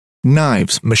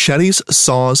Knives, machetes,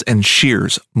 saws, and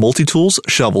shears, multi-tools,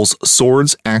 shovels,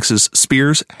 swords, axes,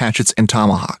 spears, hatchets, and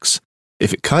tomahawks.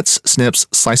 If it cuts, snips,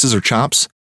 slices, or chops,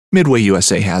 Midway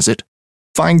USA has it.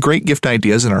 Find great gift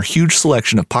ideas in our huge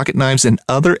selection of pocket knives and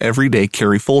other everyday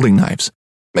carry folding knives.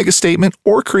 Make a statement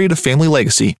or create a family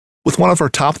legacy with one of our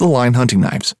top-of-the-line hunting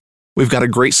knives. We've got a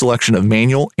great selection of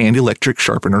manual and electric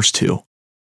sharpeners, too.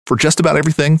 For just about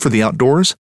everything for the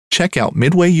outdoors, check out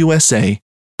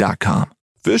MidwayUSA.com.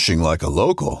 Fishing like a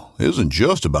local isn't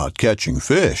just about catching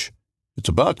fish. It's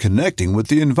about connecting with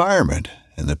the environment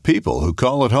and the people who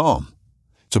call it home.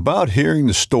 It's about hearing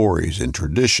the stories and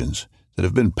traditions that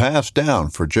have been passed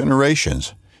down for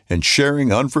generations and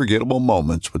sharing unforgettable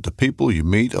moments with the people you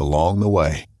meet along the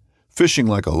way. Fishing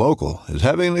like a local is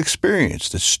having an experience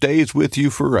that stays with you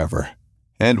forever.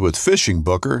 And with Fishing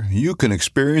Booker, you can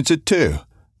experience it too,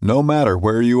 no matter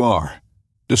where you are.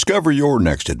 Discover your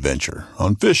next adventure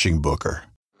on Fishing Booker.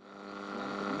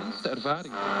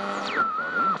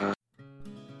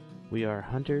 We are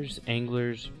hunters,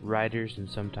 anglers, riders, and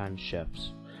sometimes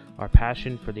chefs. Our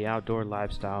passion for the outdoor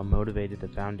lifestyle motivated the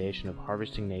foundation of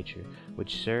Harvesting Nature,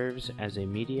 which serves as a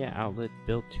media outlet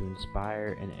built to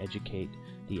inspire and educate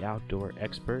the outdoor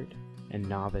expert and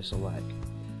novice alike.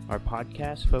 Our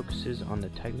podcast focuses on the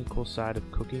technical side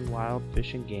of cooking wild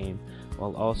fish and game,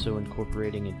 while also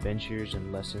incorporating adventures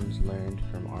and lessons learned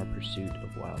from our pursuit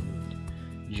of wild meat.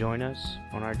 Join us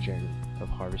on our journey of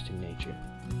harvesting nature.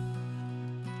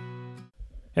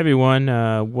 Hey everyone,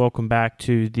 welcome back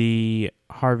to the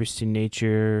Harvesting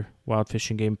Nature Wild Fish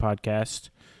and Game podcast.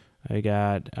 I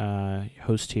got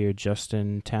host here,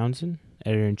 Justin Townsend,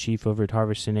 editor-in-chief over at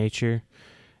Harvesting Nature,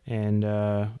 and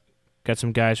got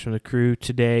some guys from the crew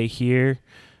today here.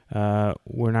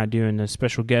 We're not doing a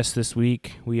special guest this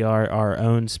week. We are our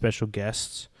own special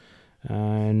guests,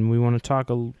 and we want to talk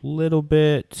a little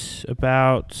bit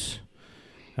about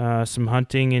some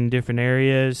hunting in different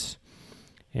areas,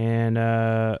 and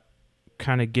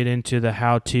kind of get into the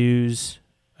how-tos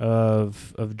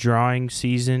of drawing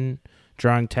season,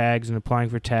 drawing tags and applying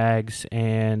for tags,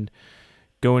 and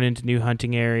going into new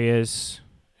hunting areas.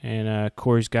 And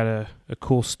Corey's got a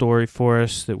cool story for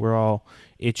us that we're all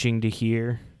itching to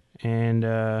hear. And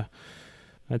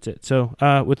that's it. So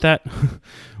with that,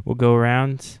 we'll go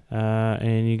around,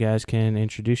 and you guys can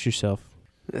introduce yourself.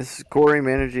 This is Corey,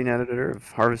 managing editor of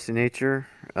Harvesting Nature.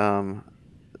 The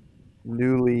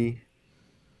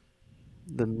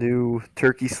new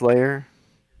turkey slayer,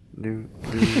 new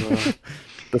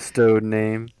bestowed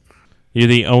name. You're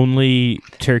the only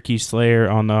turkey slayer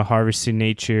on the Harvesting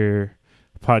Nature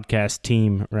podcast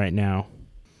team right now.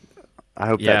 I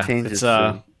hope that changes.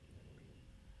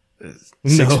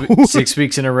 It's 6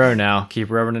 weeks in a row now.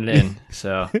 Keep rubbing it in.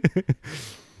 So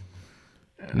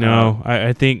no,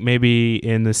 I think maybe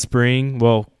in the spring.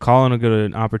 Well, Colin will go to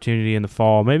an opportunity in the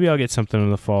fall. Maybe I'll get something in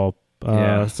the fall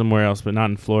somewhere else, but not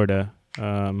in Florida.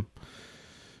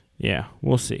 Yeah,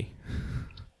 we'll see.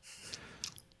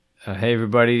 Hey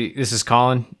everybody, this is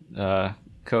Colin,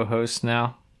 co-host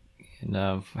now,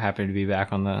 and happy to be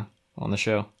back on the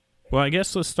show. Well, I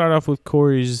guess let's start off with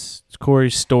Corey's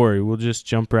story. We'll just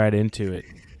jump right into it.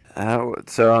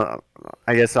 So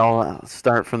I guess I'll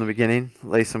start from the beginning,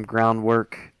 lay some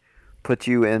groundwork, put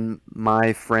you in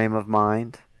my frame of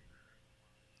mind.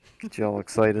 Get you all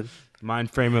excited. Mind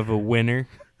frame of a winner.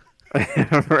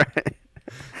 Right.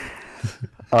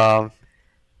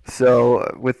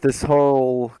 So with this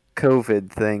whole COVID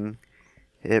thing,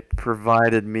 it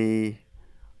provided me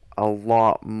a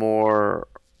lot more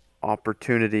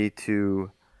opportunity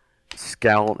to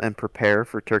scout and prepare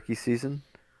for turkey season,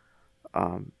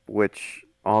 which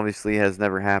obviously has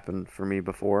never happened for me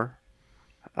before.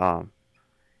 So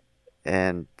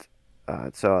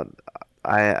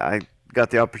I got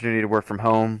the opportunity to work from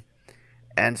home,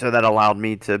 and so that allowed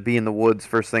me to be in the woods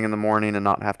first thing in the morning and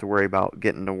not have to worry about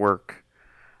getting to work,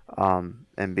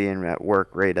 and being at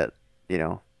work right at,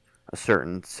 a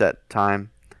certain set time.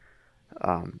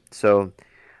 So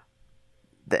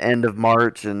the end of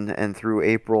March and through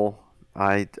April,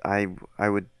 I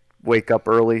would wake up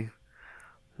early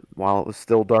while it was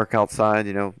still dark outside,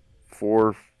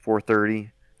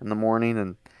 4:30 in the morning,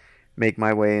 and make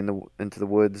my way into the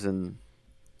woods and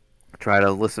try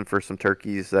to listen for some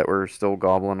turkeys that were still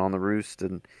gobbling on the roost,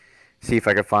 and see if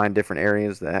I could find different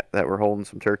areas that were holding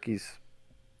some turkeys.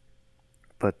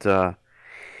 But the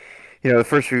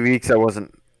first few weeks I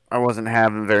wasn't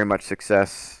having very much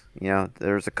success.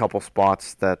 There was a couple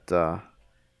spots that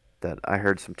I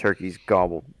heard some turkeys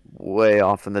gobble way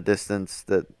off in the distance.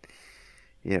 That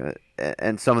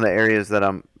and some of the areas that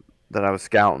I was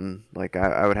scouting, like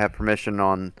I would have permission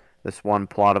on this one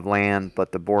plot of land,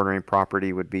 but the bordering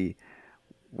property would be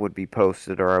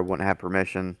posted, or I wouldn't have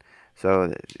permission. So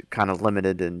it kind of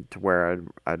limited into where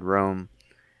I'd roam.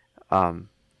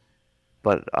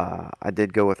 But I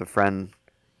did go with a friend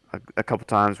a couple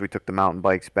times. We took the mountain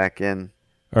bikes back in.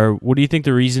 Or what do you think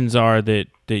the reasons are that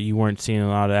you weren't seeing a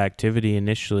lot of activity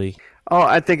initially? Oh,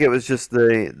 I think it was just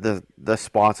the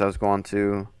spots I was going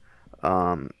to,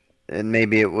 and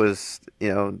maybe it was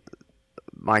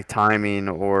my timing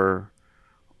or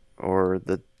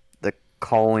the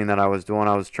calling that I was doing.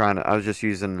 I was just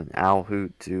using an owl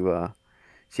hoot to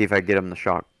see if I get him the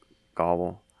shock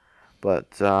gobble.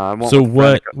 But I won't. So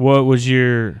what was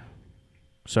your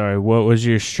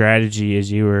strategy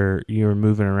as you were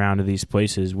moving around to these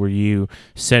places? Were you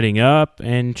setting up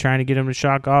and trying to get them to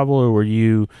shock gobble, or were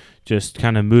you just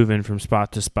kind of moving from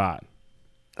spot to spot?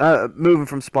 Moving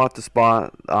from spot to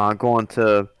spot, going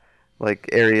to like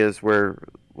areas where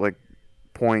like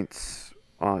points,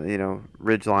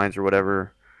 ridge lines or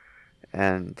whatever,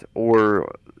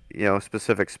 or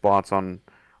specific spots on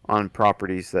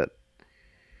properties that.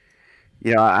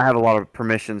 I have a lot of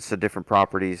permissions to different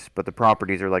properties, but the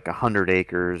properties are like 100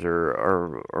 acres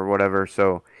or whatever.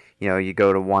 So, you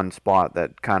go to one spot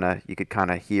that you could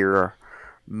kind of hear,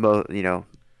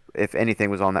 if anything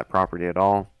was on that property at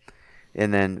all.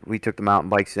 And then we took the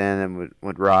mountain bikes in and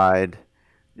would ride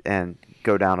and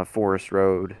go down a forest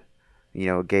road,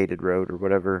 a gated road or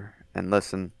whatever, and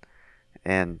listen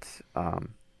and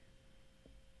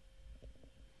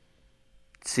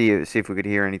see if we could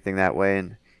hear anything that way.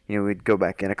 And we'd go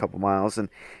back in a couple miles, and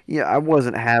I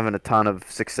wasn't having a ton of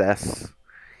success,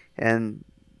 and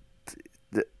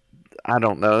I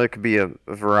don't know. There could be a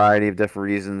variety of different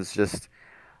reasons. Just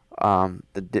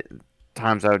the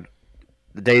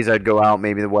days I'd go out,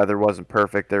 maybe the weather wasn't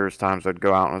perfect. There was times I'd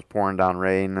go out and it was pouring down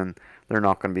rain, and they're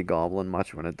not going to be gobbling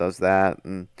much when it does that,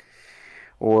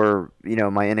 or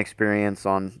my inexperience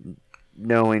on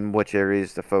knowing which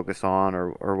areas to focus on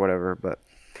or whatever,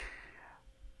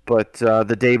 But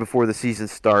the day before the season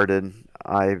started,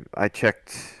 I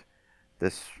checked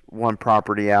this one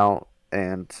property out,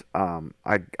 and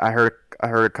I heard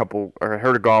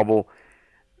a gobble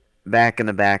back in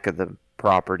the back of the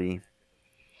property,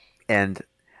 and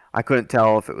I couldn't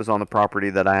tell if it was on the property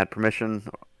that I had permission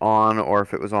on or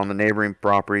if it was on the neighboring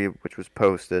property which was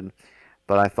posted.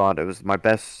 But I thought it was my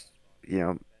best,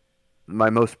 my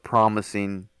most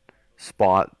promising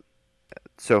spot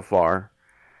so far.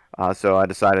 So I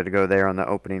decided to go there on the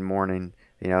opening morning,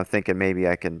 thinking maybe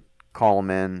I can call them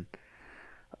in,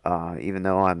 even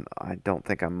though I don't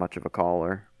think I'm much of a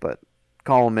caller, but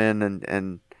call them in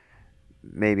and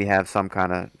maybe have some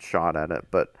kind of shot at it.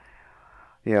 But,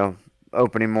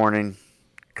 opening morning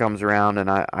comes around, and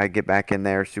I get back in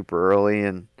there super early,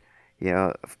 and,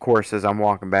 of course, as I'm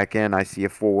walking back in, I see a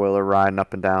four-wheeler riding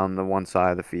up and down the one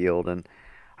side of the field, and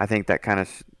I think that kind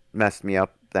of messed me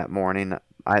up that morning.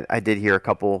 I did hear a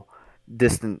couple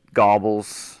distant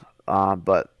gobbles,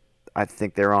 but I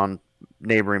think they're on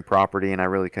neighboring property, and I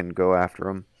really couldn't go after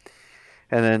them.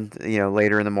 And then,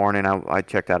 later in the morning, I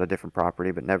checked out a different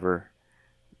property, but never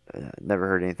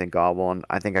heard anything gobble. And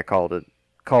I think I called it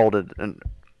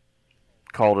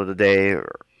a day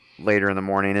or later in the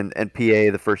morning. And PA,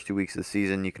 the first 2 weeks of the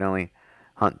season, you can only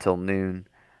hunt till noon.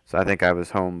 So I think I was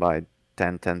home by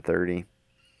 10:30.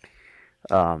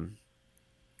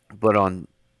 But on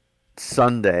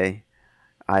Sunday,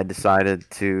 I decided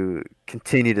to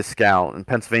continue to scout. In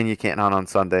Pennsylvania, you can't hunt on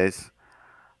Sundays.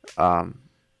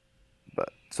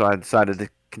 So I decided to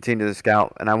continue to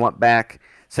scout, and I went back.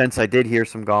 Since I did hear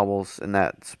some gobbles in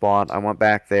that spot, I went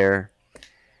back there,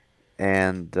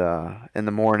 and in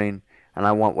the morning, and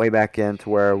I went way back in to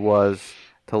where I was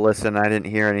to listen. I didn't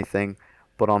hear anything,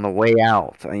 but on the way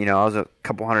out, I was a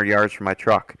couple hundred yards from my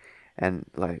truck, and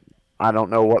I don't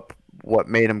know what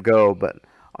made them go, but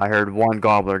I heard one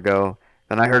gobbler go,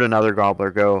 then I heard another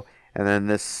gobbler go, and then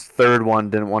this third one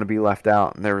didn't want to be left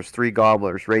out, and there was 3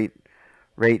 gobblers right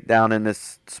down in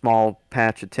this small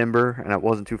patch of timber, and it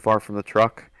wasn't too far from the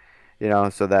truck,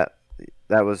 so that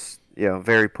was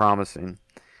very promising.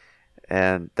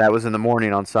 And that was in the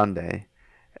morning on Sunday,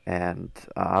 and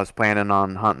I was planning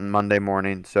on hunting Monday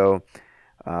morning, so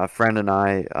a friend and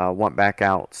I went back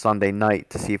out Sunday night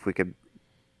to see if we could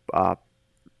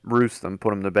roost them,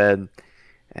 put them to bed,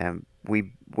 and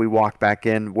we walked back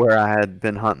in where I had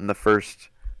been hunting the first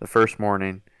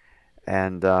morning,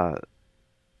 and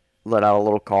let out a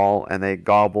little call, and they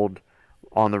gobbled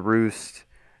on the roost,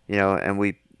 and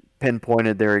we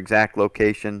pinpointed their exact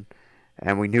location,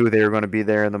 and we knew they were going to be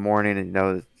there in the morning.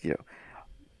 And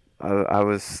I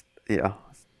was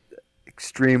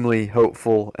extremely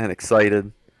hopeful and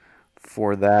excited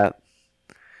for that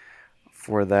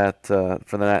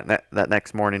that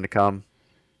next morning to come.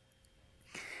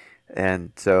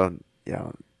 And so,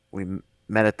 we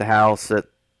met at the house at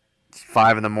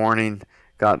 5 in the morning.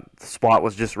 The spot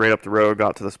was just right up the road.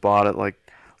 Got to the spot at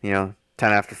 10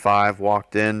 after 5.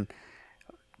 Walked in,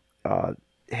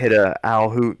 hit a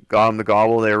owl hoot, got them to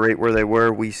gobble. They were right where they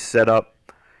were. We set up.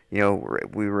 We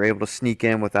were able to sneak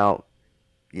in without,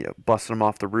 busting them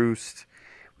off the roost.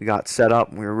 We got set up.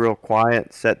 And we were real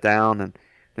quiet. Sat down, and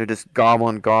they're just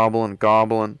gobbling,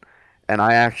 and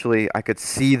I could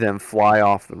see them fly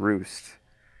off the roost.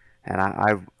 And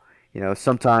I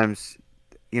sometimes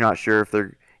you're not sure if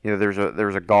they're, there's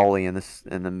a gully in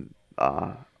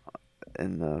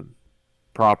the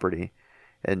property,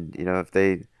 and if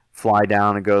they fly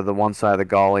down and go to the one side of the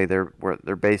gully,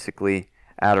 they're basically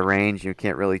out of range. You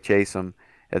can't really chase them.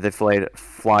 If they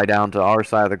fly down to our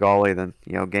side of the gully, then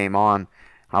game on.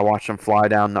 I watched them fly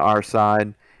down to our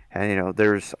side, and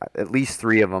there's at least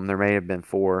 3 of them. There may have been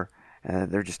 4,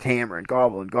 and they're just hammering,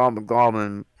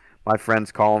 gobbling. My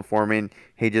friend's calling for me, and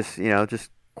he just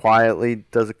quietly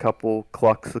does a couple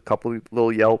clucks, a couple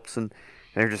little yelps, and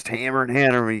they're just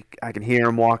hammering. I can hear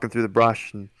them walking through the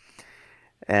brush,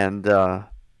 and I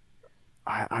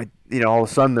all of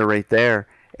a sudden they're right there,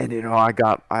 and I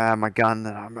have my gun,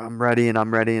 and I'm ready,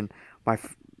 and my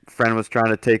friend was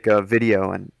trying to take a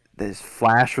video, and his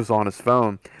flash was on his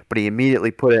phone, but he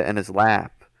immediately put it in his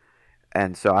lap,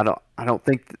 and so I don't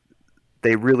think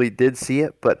they really did see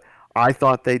it, but I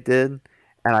thought they did,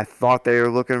 and I thought they were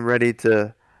looking ready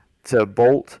to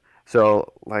bolt.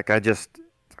 So I just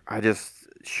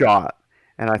shot,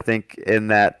 and I think in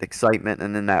that excitement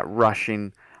and in that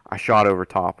rushing, I shot over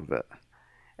top of it.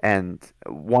 And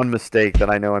one mistake that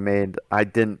I know I made, I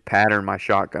didn't pattern my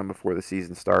shotgun before the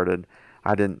season started.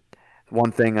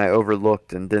 One thing I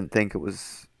overlooked and didn't think it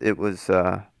was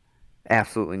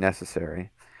absolutely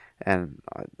necessary, and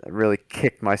I really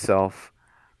kicked myself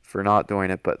for not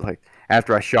doing it. But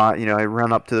after I shot, I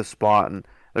run up to the spot and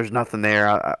there's nothing there.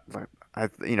 I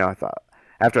thought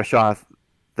after I shot,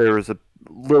 there was a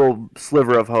little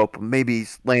sliver of hope. Maybe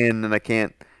he's laying and I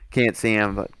can't see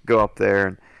him, but go up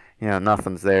there and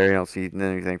nothing's there. You don't see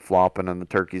anything flopping, and the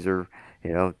turkeys are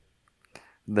the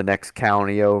next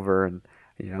county over, and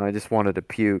I just wanted to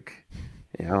puke.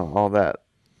 All that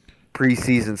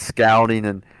preseason scouting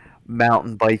and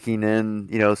mountain biking in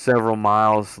several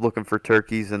miles looking for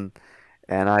turkeys, and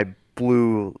I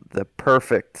blew the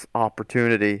perfect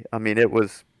opportunity. I mean,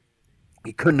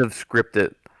 you couldn't have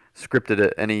scripted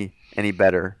it any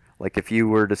better. If you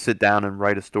were to sit down and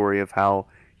write a story of how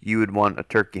you would want a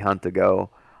turkey hunt to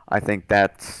go, I think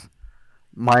that's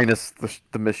minus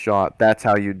the missed shot. That's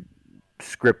how you'd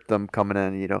script them coming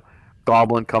in.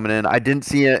 Goblin coming in. I didn't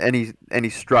see any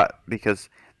strut because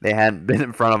they hadn't been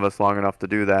in front of us long enough to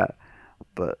do that.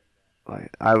 But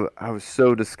I was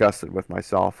so disgusted with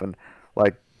myself, and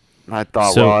I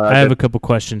thought. So well, I have a couple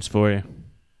questions for you.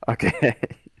 Okay.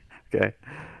 Okay.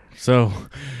 So,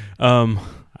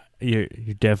 you're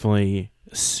definitely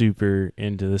super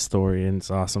into the story, and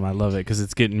it's awesome. I love it because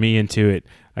it's getting me into it.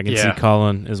 I can see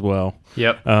Colin as well.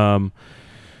 Yep.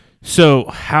 So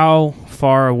how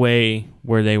far away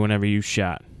were they whenever you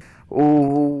shot?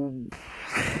 Oh,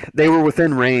 they were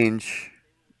within range.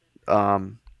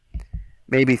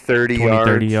 Maybe 30 yards.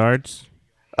 30 yards?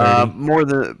 30? More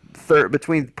than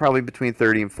probably between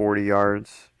 30 and 40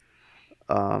 yards.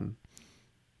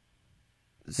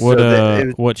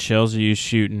 What shells are you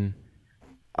shooting?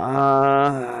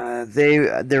 They're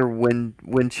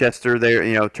Winchester.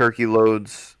 They're turkey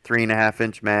loads,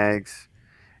 3.5-inch mags.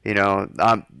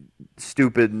 I'm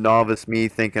stupid novice me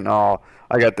thinking, I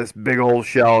got this big old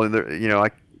shell, and I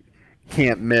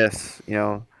can't miss.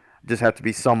 Just have to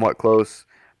be somewhat close.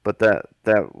 But that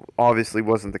obviously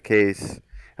wasn't the case,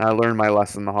 and I learned my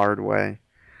lesson the hard way.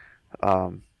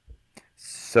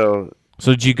 So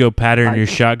did you go pattern your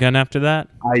shotgun after that?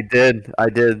 I did.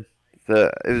 It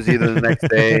was either the next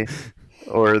day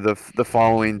or the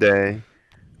following day.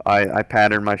 I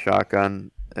patterned my shotgun,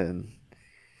 and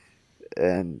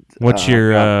what's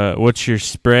your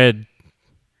spread?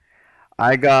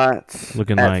 I got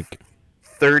looking like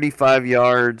 35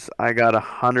 yards. I got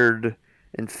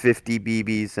 150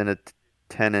 BBs in a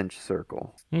 10-inch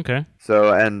circle. Okay.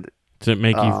 So does it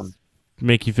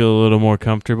make you feel a little more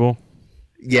comfortable?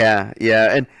 Yeah.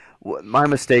 And my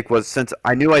mistake was, since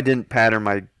I knew I didn't pattern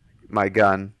my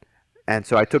gun, and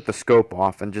so I took the scope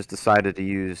off and just decided to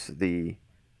use the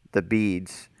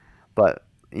beads. But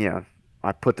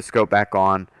I put the scope back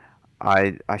on.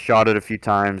 I shot it a few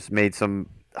times, made some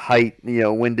height,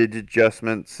 windage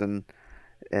adjustments, and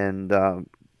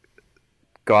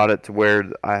got it to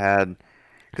where I had,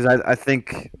 because I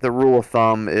think the rule of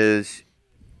thumb is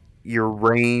your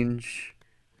range,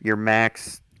 your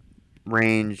max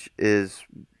range is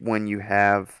when you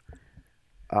have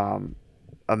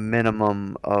a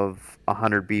minimum of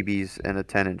 100 BBs in a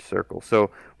 10-inch circle.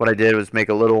 So what I did was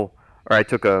I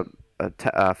took a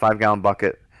 5-gallon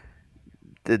bucket,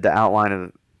 did the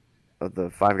outline of the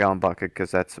 5-gallon bucket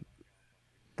because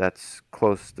that's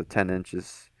close to 10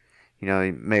 inches. You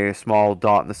made a small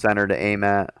dot in the center to aim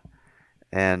at,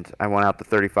 and I went out to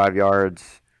 35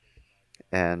 yards,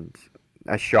 and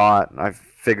I shot. I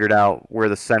figured out where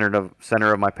the center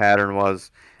of my pattern was,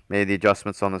 made the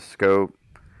adjustments on the scope,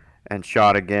 and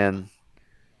shot again,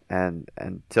 and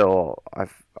until I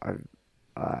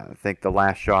think the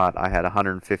last shot I had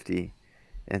 150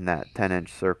 in that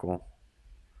 10-inch circle.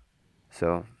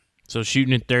 So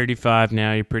shooting at 35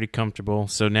 now, you're pretty comfortable.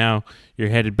 So now you're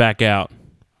headed back out.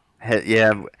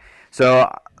 Yeah. So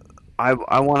I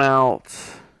went out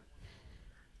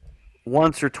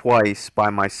once or twice by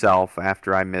myself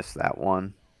after I missed that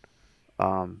one.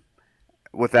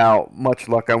 Without much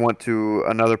luck, I went to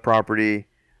another property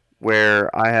where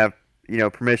I have,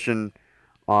 permission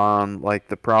on like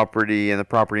the property and the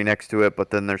property next to it,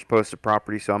 but then there's posted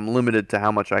property, so I'm limited to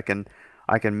how much I can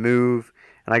move.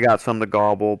 And I got some to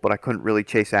gobble, but I couldn't really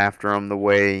chase after them the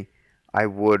way I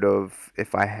would have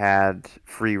if I had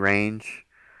free range.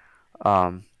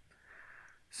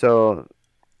 So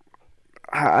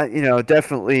I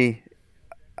definitely,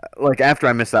 like, after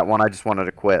I missed that one, I just wanted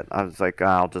to quit. I was like,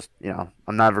 I'll just,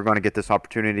 I'm never going to get this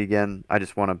opportunity again. I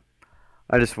just want to,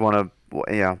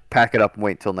 pack it up and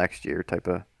wait till next year type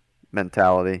of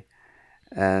mentality.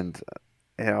 And,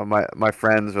 my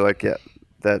friends are like, yeah,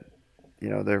 that,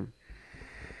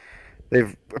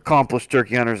 they've accomplished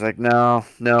turkey hunters. Like, no,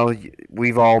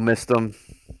 we've all missed them.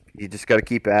 You just got to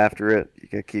keep after it. You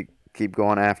got to keep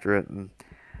going after it. And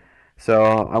so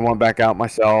I went back out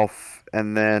myself,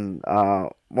 and then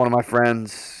one of my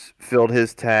friends filled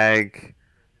his tag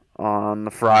on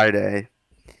the Friday,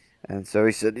 and so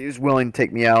he said he was willing to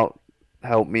take me out,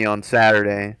 help me on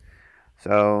Saturday.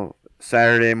 So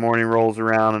Saturday morning rolls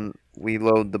around, and we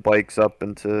load the bikes up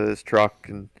into his truck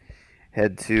and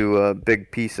head to a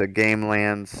big piece of game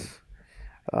lands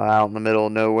out in the middle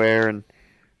of nowhere, and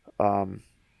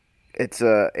it's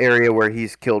a area where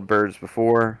he's killed birds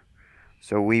before.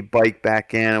 So we bike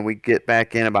back in, and we get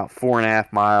back in about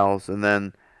 4.5 miles, and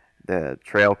then the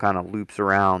trail kind of loops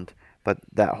around. But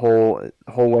that whole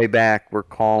way back, we're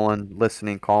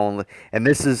listening, and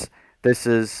this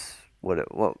is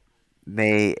what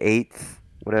May 8th,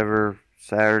 whatever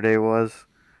Saturday was,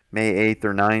 May 8th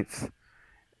or 9th,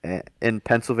 in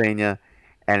Pennsylvania,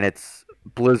 and it's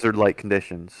blizzard-like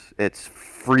conditions. It's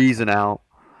freezing out.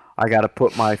 I got to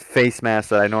put my face mask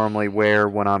that I normally wear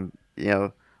when I'm,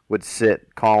 would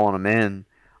sit calling them in.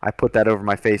 I put that over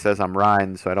my face as I'm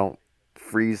riding so I don't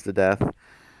freeze to death.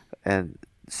 And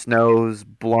snow's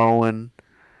blowing,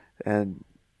 and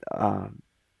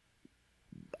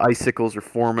icicles are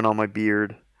forming on my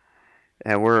beard.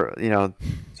 And we're,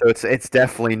 so it's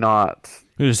definitely not.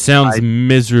 It sounds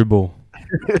miserable.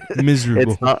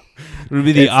 Miserable. It's not. It would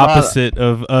be the opposite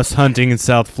of us hunting in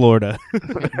South Florida.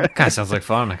 Kind of sounds like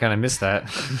fun. I kind of miss that.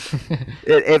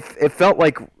 It felt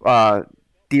like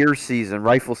deer season,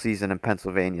 rifle season in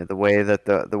Pennsylvania, the way that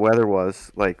the weather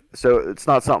was. Like, so it's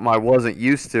not something I wasn't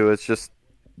used to. It's just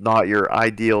not your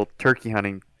ideal turkey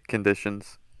hunting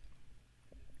conditions.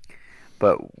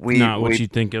 But not what you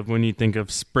think of when you think of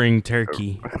spring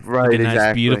turkey. Right, nice,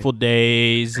 exactly. Beautiful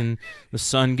days and the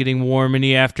sun getting warm in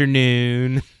the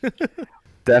afternoon.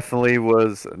 Definitely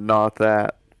was not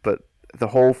that. But the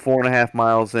whole 4.5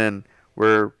 miles in,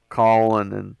 we're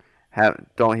calling and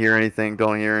don't hear anything.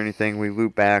 We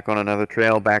loop back on another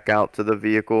trail back out to the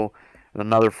vehicle, and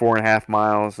another 4.5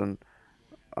 miles, and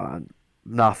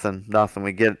nothing.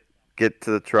 We get to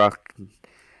the truck, and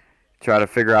try to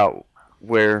figure out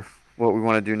what we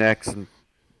want to do next, and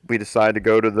we decide to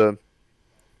go to the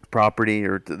property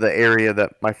or to the area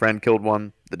that my friend killed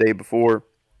one the day before.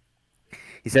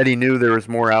 He said he knew there was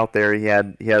more out there. He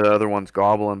had other ones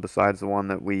gobbling besides the one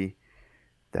that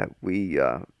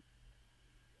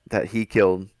he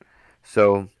killed.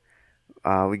 So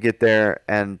we get there,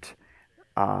 and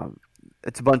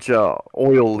it's a bunch of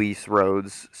oil lease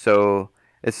roads. So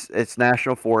it's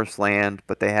national forest land,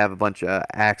 but they have a bunch of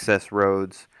access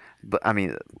roads. But I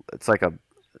mean, it's like a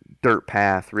dirt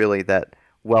path, really, that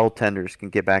well tenders can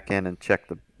get back in and check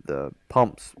the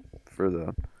pumps for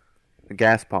the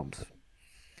gas pumps.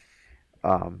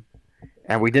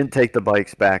 And we didn't take the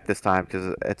bikes back this time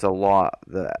because it's a lot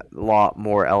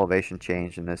more elevation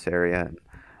change in this area.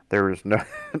 there was no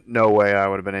no way I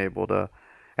would have been able to.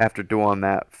 After doing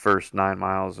that first 9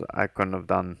 miles, I couldn't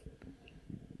have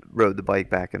rode the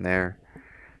bike back in there.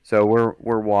 So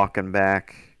we're walking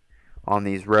back on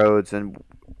these roads, and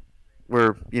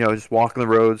we're just walking the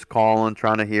roads, calling,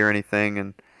 trying to hear anything,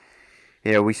 and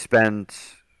we spend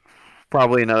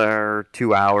probably another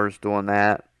 2 hours doing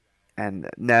that, and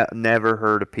never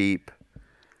heard a peep.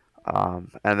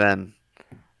 And then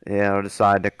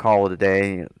decide to call it a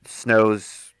day.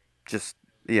 Snow's just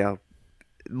it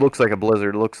looks like a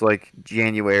blizzard. It looks like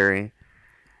January,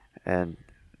 and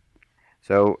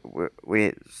so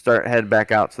we start heading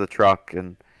back out to the truck,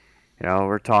 and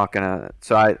we're talking.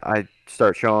 So I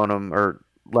start showing them or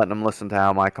letting them listen to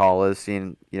how my call is,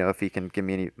 seeing if he can give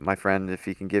me if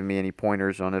he can give me any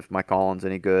pointers on if my calling's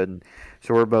any good. And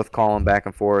so we're both calling back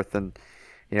and forth, and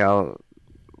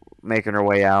making our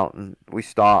way out, and we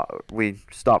stop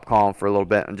calling for a little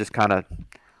bit and just kind of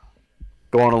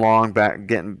going along,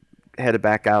 getting headed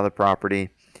back out of the property.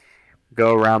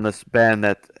 Go around this bend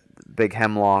that big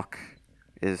hemlock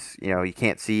is, you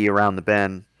can't see around the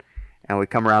bend, and we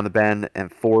come around the bend,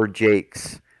 and 4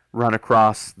 Jakes run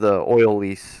across the oil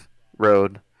lease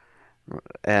road,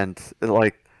 and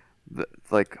like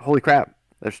holy crap,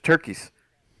 there's turkeys.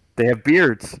 They have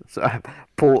beards. So I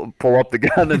pull up the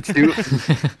gun and shoot.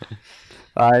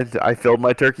 I filled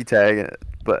my turkey tag,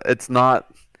 but it's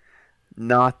not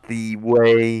the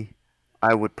way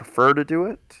I would prefer to do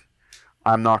it.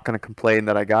 I'm not going to complain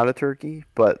that I got a turkey,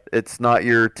 but it's not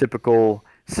your typical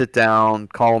sit down,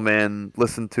 call them in,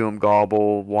 listen to them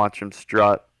gobble, watch them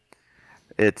strut.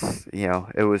 It's,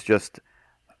 it was just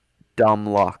dumb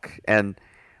luck. And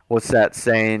what's that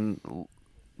saying?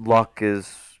 Luck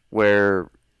is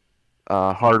where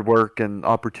hard work and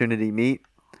opportunity meet.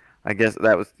 I guess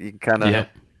that was, you can kind of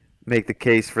make the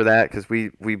case for that, because we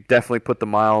definitely put the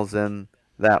miles in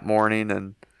that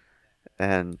morning,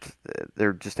 and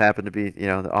there just happened to be,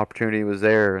 the opportunity was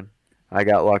there, and I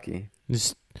got lucky.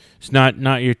 It's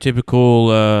not your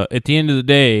typical, at the end of the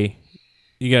day,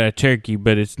 you got a turkey,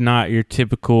 but it's not your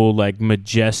typical, like,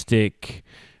 majestic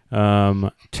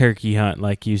turkey hunt,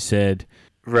 like you said.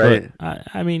 Right. But,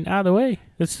 I mean, either way,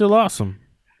 it's still awesome.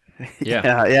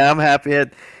 Yeah, I'm happy.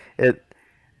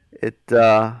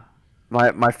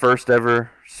 My first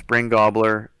ever spring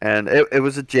gobbler, and it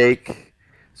was a Jake,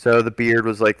 so the beard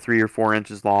was like 3 or 4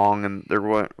 inches long, and there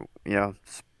weren't,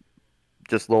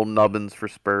 just little nubbins for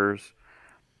spurs,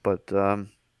 but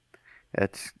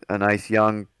it's a nice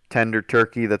young tender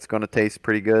turkey that's going to taste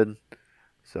pretty good.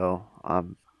 So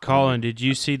Colin, did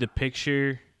you see the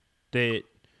picture that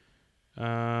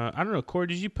I don't know, Corey,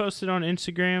 did you post it on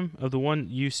Instagram of the one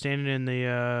you standing on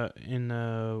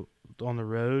the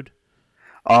road?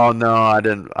 Oh no, I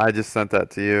didn't. I just sent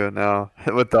that to you. No,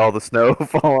 with all the snow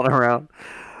falling around.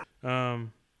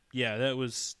 Yeah,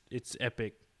 it's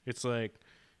epic. It's like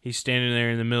he's standing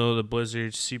there in the middle of the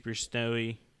blizzard, super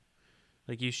snowy.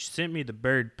 Like, you sent me the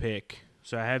bird pic,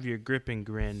 so I have your grip and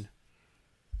grin.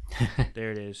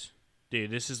 There it is. Dude,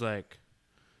 this is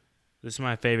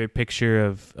my favorite picture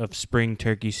of spring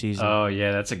turkey season. Oh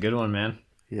yeah, that's a good one, man.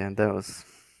 Yeah, that was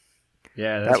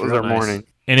our nice. Morning.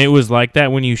 And it was like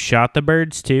that when you shot the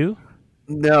birds too?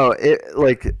 No, it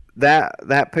like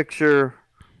that picture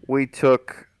we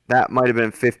took, that might have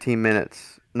been 15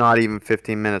 minutes, not even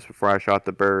 15 minutes before I shot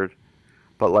the bird.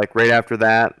 But like right after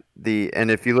that,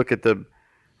 and if you look at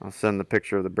I'll send the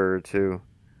picture of the bird too.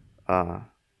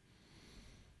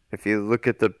 If you look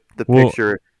at the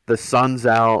picture, the sun's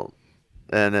out,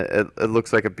 and it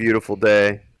looks like a beautiful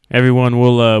day. Everyone,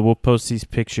 we'll post these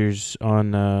pictures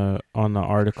on the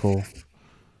article,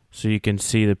 so you can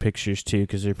see the pictures too,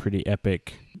 because they're pretty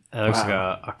epic. It looks like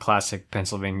a classic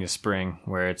Pennsylvania spring,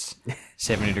 where it's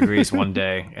 70 degrees one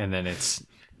day, and then it's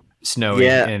snowy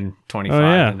and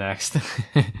 25 the next.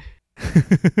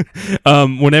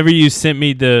 Whenever you sent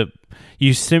me the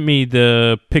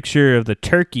picture of the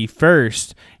turkey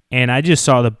first, and I just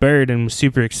saw the bird and was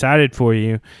super excited for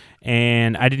you,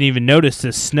 and I didn't even notice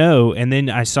the snow, and then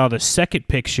I saw the second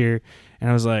picture, and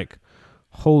I was like,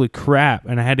 holy crap,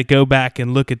 and I had to go back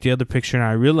and look at the other picture, and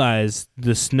I realized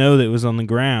the snow that was on the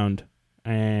ground,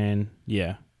 and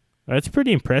yeah, that's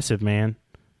pretty impressive, man.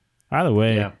 Either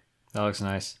way. Yeah, that looks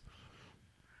nice.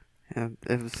 Yeah,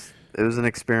 it was an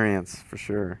experience for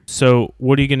sure. So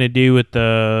what are you going to do with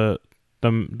the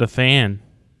fan?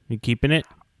 You keeping it?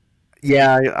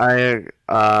 Yeah, I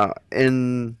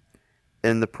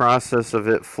in the process of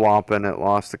it flopping, it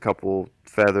lost a couple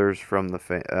feathers from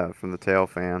the tail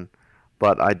fan,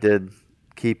 but I did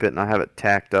keep it, and I have it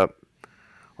tacked up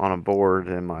on a board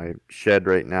in my shed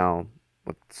right now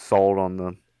with salt on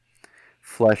the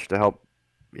flesh to help,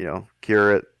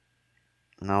 cure it.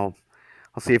 And I'll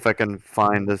see if I can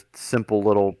find a simple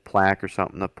little plaque or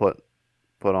something to put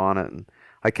on it. And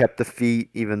I kept the feet,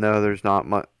 even though there's not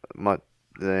much.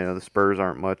 The spurs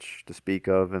aren't much to speak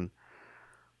of, and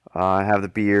I have the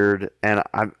beard, and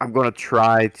I'm going to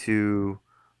try to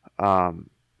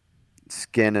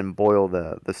skin and boil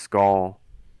the skull,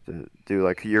 to do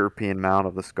like a European mount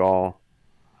of the skull,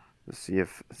 to see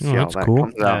how that cool.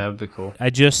 comes out. Yeah, that'd be cool. I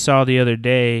just saw the other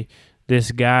day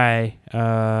this guy.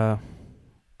 I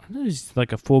know he's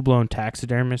like a full-blown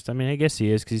taxidermist. I mean, I guess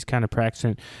he is because he's kind of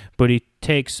practicing. But he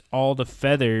takes all the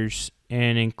feathers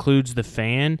and includes the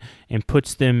fan and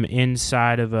puts them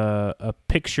inside of a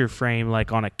picture frame,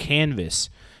 like on a canvas.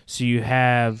 So you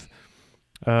have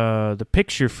the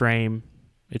picture frame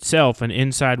itself, and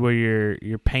inside where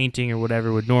your painting or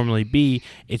whatever would normally be,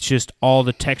 it's just all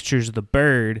the textures of the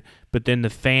bird, but then the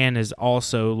fan is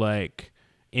also like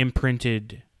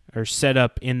imprinted or set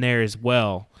up in there as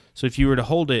well. So if you were to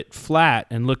hold it flat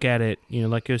and look at it,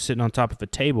 like it was sitting on top of a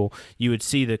table, you would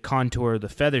see the contour of the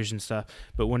feathers and stuff.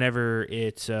 But whenever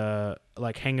it's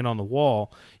like hanging on the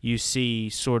wall, you see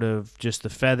sort of just the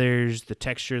feathers, the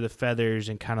texture of the feathers,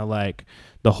 and kind of like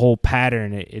the whole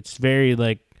pattern. It's very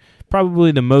like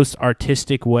probably the most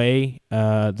artistic way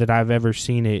that I've ever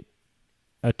seen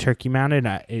a turkey mounted.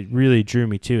 It really drew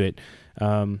me to it.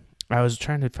 I was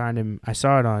trying to find him. I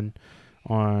saw it on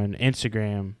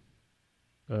Instagram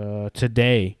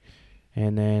today,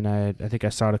 and then I think I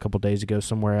saw it a couple days ago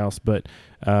somewhere else, but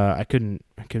I couldn't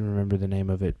remember the name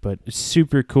of it. But it's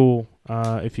super cool.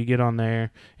 If you get on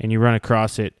there and you run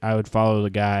across it, I would follow the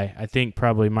guy. I think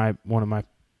probably one of my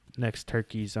next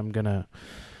turkeys, I'm gonna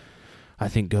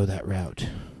go that route.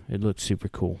 It looks super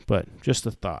cool, but just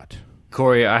a thought.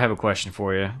 Corey, I have a question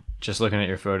for you. Just looking at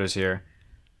your photos here,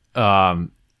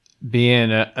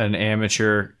 being an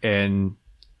amateur and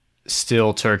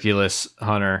still turkeyless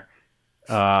hunter,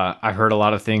 I've heard a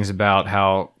lot of things about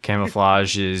how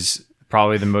camouflage is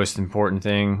probably the most important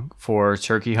thing for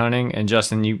turkey hunting. And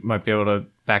Justin, you might be able to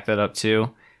back that up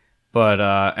too. But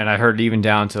and I heard even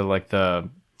down to like the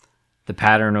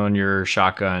pattern on your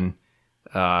shotgun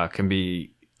can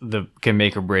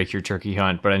make or break your turkey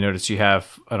hunt. But I noticed you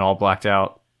have an all blacked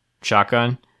out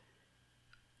shotgun.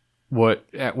 What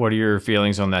are your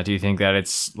feelings on that? Do you think that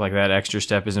it's like that extra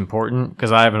step is important?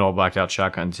 Because I have an all blacked out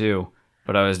shotgun too,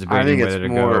 but I was debating whether to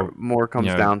go. More comes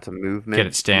down to movement. Get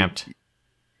it stamped.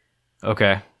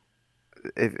 Okay.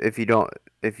 If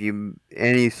you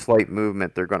any slight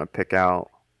movement, they're gonna pick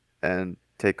out and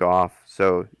take off.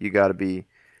 So you got to be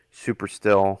super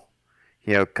still.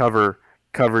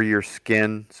 Cover your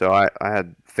skin. So I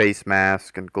had face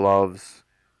mask and gloves,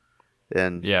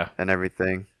 and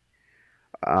everything.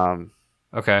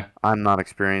 Okay. I'm not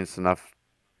experienced enough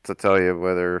to tell you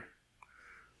whether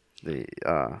the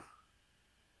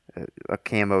a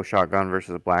camo shotgun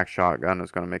versus a black shotgun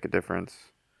is going to make a difference.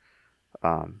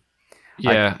 And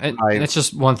it's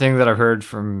just one thing that I've heard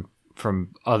from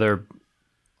other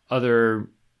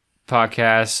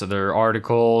podcasts, other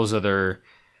articles, other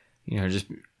just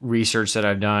research that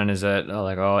I've done is that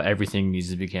everything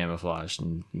needs to be camouflaged,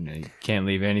 and you can't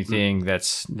leave anything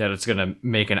that it's gonna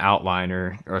make an outline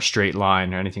or a straight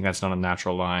line or anything that's not a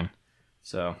natural line.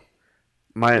 So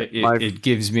it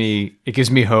gives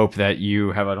me hope that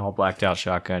you have an all blacked out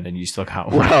shotgun and you still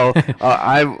got one. Well,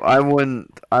 I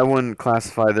wouldn't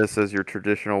classify this as your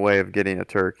traditional way of getting a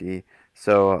turkey,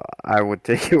 so I would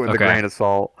take it with a grain of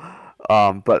salt.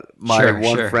 But my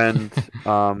one friend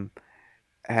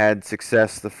had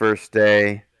success the first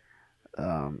day,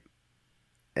 and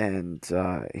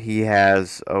he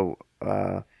has a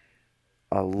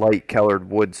light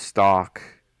colored wood stock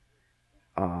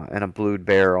and a blued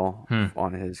barrel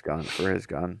on his gun for his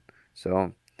gun.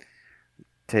 So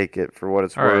take it for what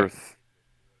it's worth.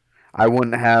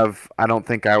 Right. I don't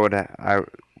think I would. I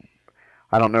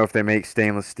don't know if they make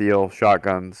stainless steel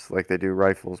shotguns like they do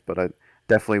rifles, but I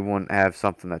definitely wouldn't have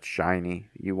something that's shiny.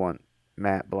 You want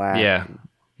matte black.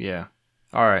 Yeah.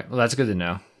 All right. Well, that's good to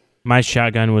know. My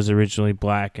shotgun was originally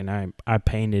black, and I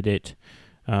painted it.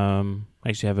 I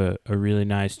actually have a really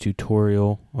nice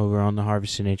tutorial over on the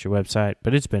Harvesting Nature website,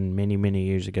 but it's been many, many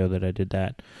years ago that I did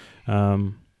that.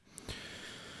 I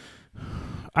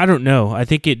don't know. I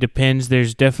think it depends.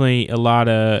 There's definitely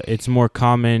it's more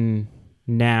common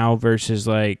now versus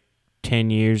like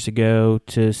 10 years ago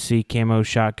to see camo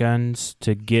shotguns,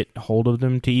 to get hold of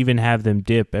them, to even have them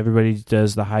dip. Everybody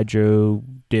does the hydro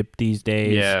dip these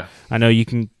days. Yeah. I know you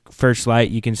can First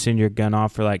Light, you can send your gun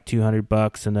off for like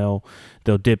 $200 and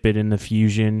they'll dip it in the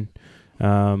Fusion.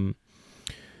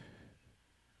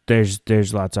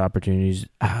 there's lots of opportunities.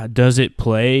 Does it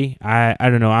play? I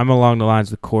don't know. I'm along the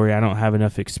lines with Corey. I don't have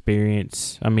enough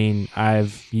experience. I mean,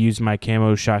 I've used my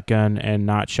camo shotgun and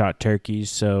not shot turkeys,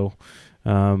 so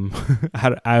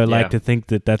I would like to think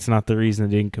that that's not the reason it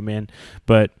didn't come in.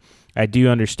 But I do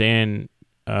understand,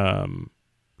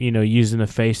 using a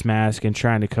face mask and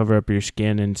trying to cover up your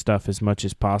skin and stuff as much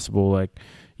as possible. Like,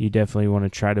 you definitely want to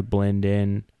try to blend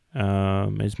in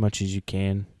as much as you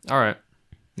can. All right.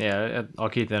 Yeah, I'll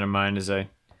keep that in mind as I,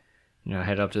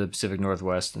 head up to the Pacific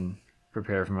Northwest and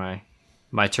prepare for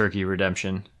my turkey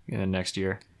redemption in the next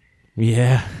year.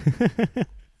 Yeah.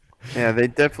 Yeah, they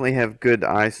definitely have good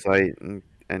eyesight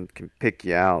and can pick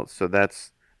you out. So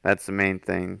that's the main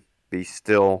thing. Be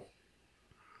still.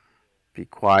 Be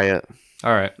quiet.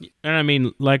 All right. And I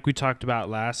mean, like we talked about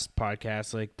last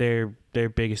podcast, like their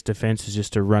biggest defense is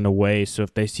just to run away. So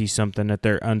if they see something that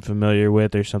they're unfamiliar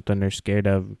with or something they're scared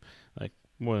of, like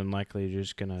more than likely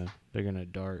they're gonna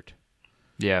dart.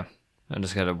 Yeah, I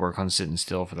just got to work on sitting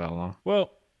still for that long.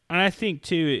 Well, and I think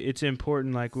too, it's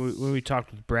important. Like when we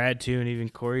talked with Brad too, and even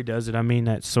Corey does it. I mean,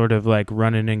 that sort of like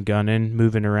running and gunning,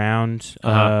 moving around,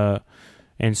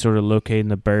 and sort of locating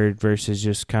the bird versus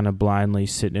just kind of blindly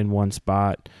sitting in one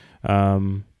spot. I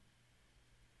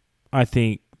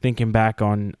think thinking back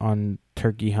on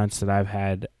turkey hunts that I've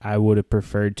had, I would have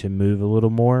preferred to move a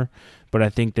little more, but I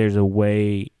think there's a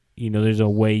way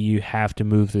you have to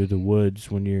move through the woods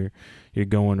when you're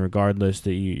going regardless,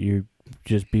 that you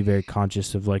just be very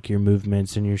conscious of like your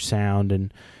movements and your sound,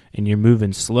 and you're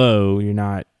moving slow. You're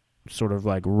not sort of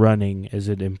like running as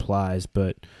it implies,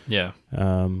 but yeah.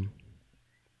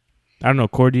 I don't know,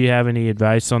 Cord, do you have any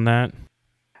advice on that?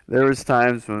 There was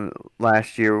times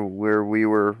last year where we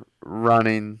were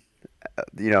running,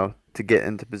 to get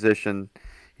into position.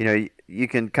 You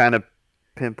can kind of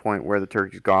pinpoint where the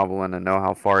turkey's gobbling and know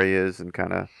how far he is, and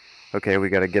kind of, okay, we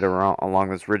got to get along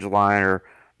this ridge line, or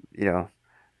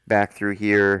back through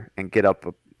here and get up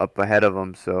ahead of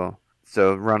him. So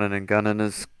running and gunning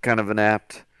is kind of an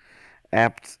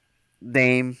apt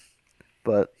name,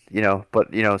 but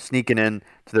sneaking in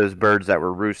to those birds that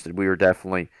were roosted, we were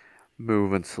definitely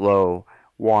moving slow,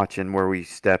 watching where we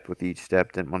stepped with each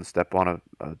step. Didn't want to step on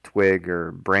a twig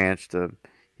or branch to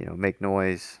make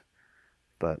noise.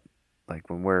 But like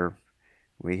when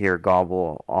we hear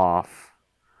gobble off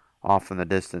in the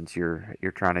distance, you're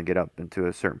trying to get up into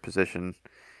a certain position,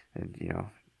 and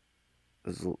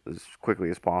as quickly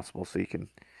as possible so you can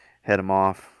head them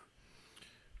off.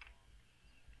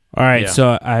 All right, Yeah.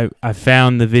 so I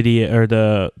found the video or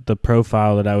the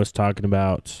profile that I was talking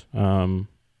about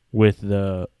with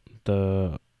the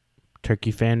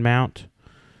turkey fan mount.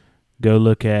 Go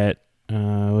look at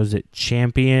was it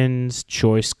Champions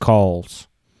Choice Calls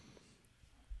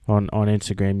on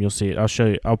Instagram. You'll see it. I'll show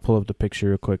you. I'll pull up the picture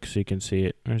real quick so you can see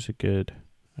it. There's a good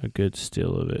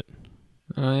still of it.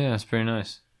 Oh yeah, it's pretty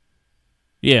nice.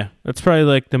 Yeah, that's probably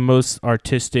like the most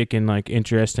artistic and like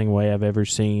interesting way I've ever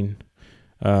seen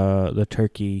the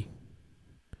turkey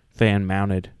fan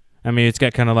mounted. I mean, it's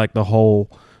got kind of like the whole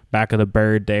back of the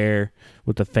bird there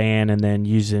with the fan, and then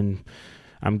using,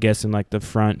 I'm guessing, like the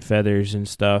front feathers and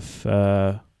stuff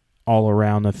all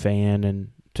around the fan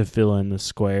and to fill in the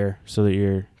square so that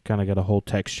you're kind of got a whole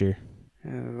texture.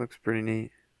 Yeah, it looks pretty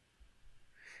neat.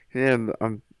 Yeah,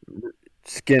 I'm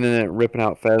skinning it, ripping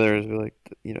out feathers. Like,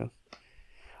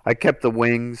 I kept the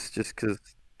wings just because.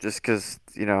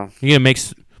 You gotta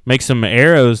make some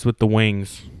arrows with the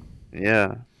wings.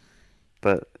 Yeah,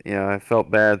 but I felt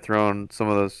bad throwing some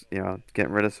of those,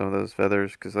 getting rid of some of those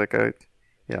feathers, because like I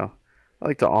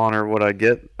like to honor what I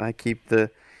get. I keep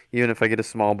even if I get a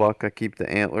small buck, I keep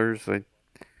the antlers. I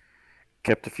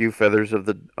kept a few feathers of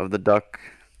the duck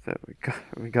that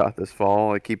we got this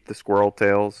fall. I keep the squirrel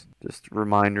tails, just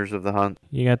reminders of the hunt.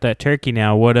 You got that turkey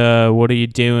now. What are you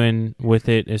doing with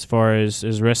it as far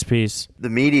as recipes? The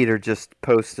Meat Eater just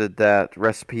posted that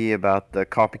recipe about the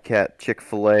copycat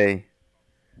Chick-fil-A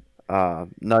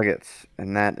nuggets,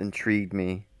 and that intrigued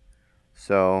me.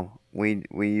 So we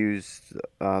used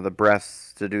the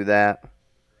breasts to do that.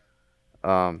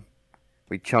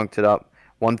 We chunked it up.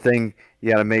 One thing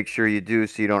you got to make sure you do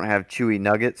so you don't have chewy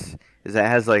nuggets is that it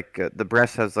has like the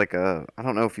breast has like I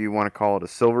don't know if you want to call it a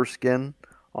silver skin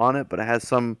on it, but it has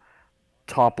some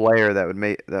top layer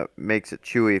that makes it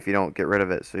chewy if you don't get rid of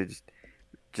it. So you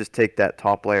just take that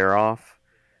top layer off,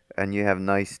 and you have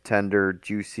nice, tender,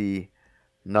 juicy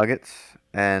nuggets.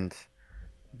 And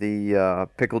the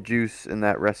pickle juice in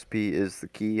that recipe is the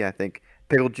key. I think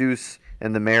pickle juice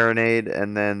and the marinade,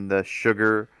 and then the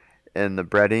sugar and the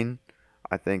breading,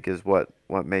 I think is what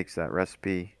makes that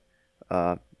recipe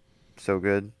so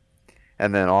good.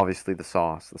 and then obviously the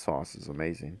sauce. The sauce is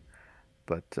amazing.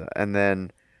 But and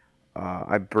then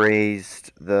I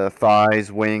braised the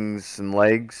thighs, wings, and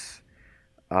legs,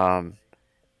 um,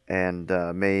 and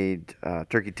made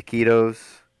turkey taquitos.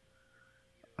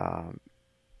 Um,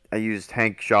 I used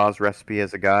Hank Shaw's recipe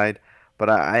as a guide, but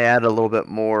I add a little bit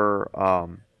more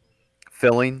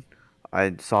filling. I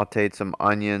sautéed some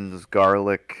onions,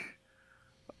 garlic,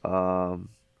 um,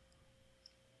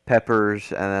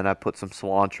 peppers, and then I put some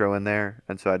cilantro in there.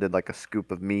 And so I did like a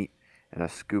scoop of meat and a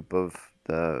scoop of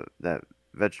that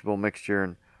vegetable mixture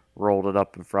and rolled it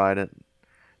up and fried it.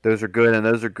 Those are good, and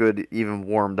those are good even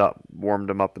warmed up. Warmed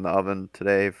them up in the oven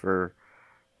today for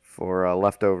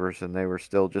leftovers, and they were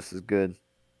still just as good.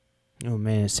 Oh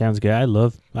man, it sounds good. I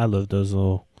love those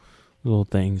little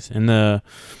things. And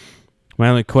my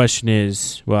only question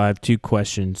is, well, I have two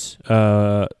questions.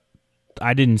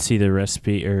 I didn't see the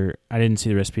recipe, or I didn't see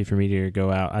the recipe for me to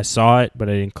go out. I saw it, but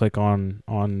I didn't click on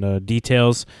the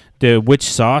details. Which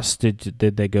sauce did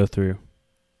they go through?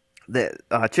 The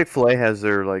Chick-fil-A has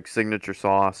their like signature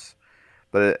sauce,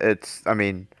 but it's I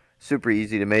mean super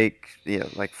easy to make. You know,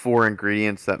 like four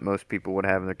ingredients that most people would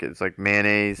have in their kids, like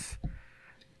mayonnaise,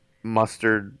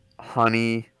 mustard,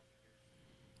 honey,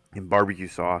 and barbecue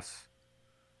sauce,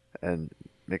 and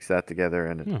mix that together,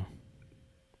 and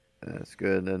Oh, it's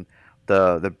good. And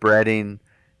the breading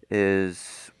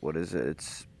is what is it?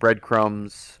 It's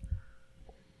breadcrumbs,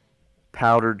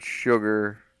 powdered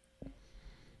sugar,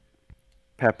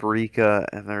 paprika,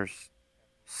 and there's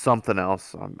something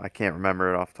else. I can't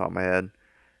remember it off the top of my head.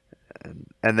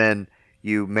 And then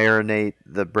you marinate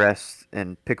the breast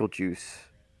in pickle juice,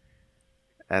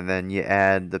 and then you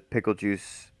add the pickle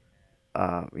juice.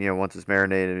 Once it's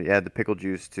marinated, you add the pickle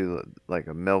juice to like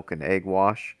a milk and egg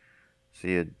wash. So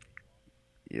you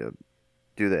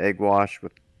do the egg wash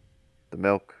with the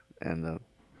milk and the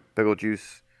pickle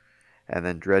juice, and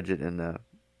then dredge it in the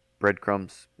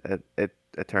breadcrumbs. It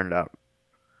turned out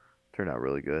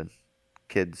really good.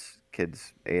 Kids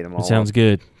ate them it all sounds up.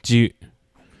 good.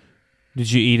 Did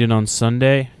you eat it on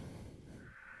Sunday?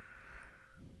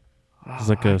 It's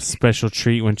like a special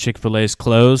treat when Chick-fil-A is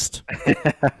closed.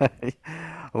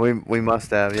 we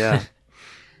must have, yeah.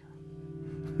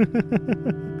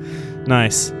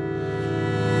 Nice.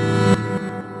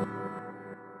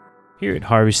 Here at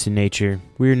Harvesting Nature,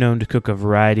 we are known to cook a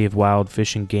variety of wild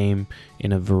fish and game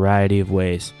in a variety of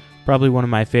ways. Probably one of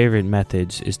my favorite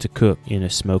methods is to cook in a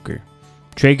smoker.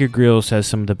 Traeger Grills has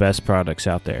some of the best products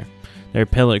out there. Their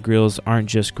pellet grills aren't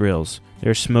just grills,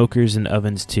 they're smokers and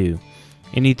ovens too.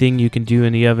 Anything you can do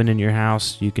in the oven in your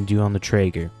house, you can do on the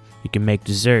Traeger. You can make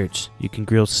desserts, you can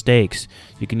grill steaks,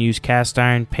 you can use cast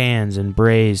iron pans and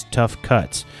braise tough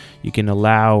cuts. You can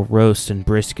allow roasts and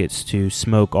briskets to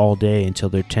smoke all day until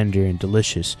they're tender and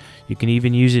delicious. You can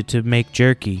even use it to make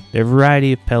jerky. Their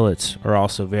variety of pellets are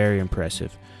also very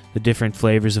impressive. The different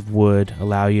flavors of wood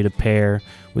allow you to pair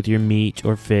with your meat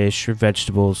or fish or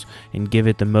vegetables and give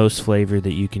it the most flavor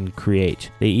that you can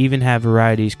create. They even have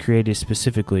varieties created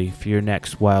specifically for your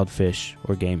next wild fish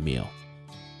or game meal.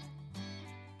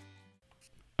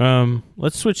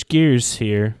 Let's switch gears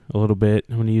here a little bit.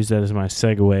 I'm going to use that as my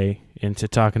segue into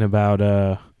talking about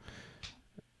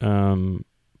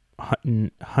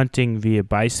hunting via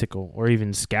bicycle, or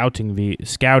even scouting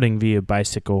via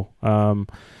bicycle.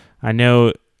 I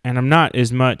know, and I'm not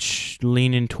as much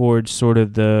leaning towards sort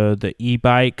of the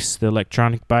e-bikes, the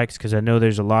electronic bikes, because I know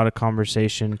there's a lot of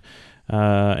conversation,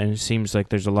 and it seems like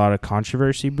there's a lot of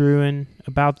controversy brewing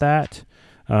about that.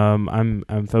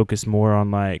 I'm focused more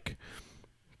on like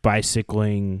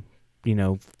bicycling,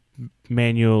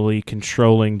 manually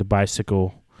controlling the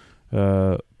bicycle,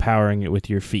 powering it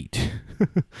with your feet,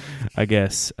 I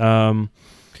guess.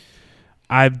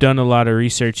 I've done a lot of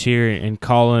research here, and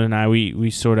Colin and I, we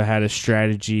sort of had a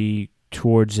strategy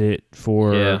towards it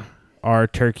for our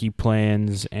turkey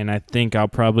plans, and I think I'll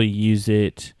probably use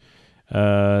it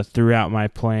throughout my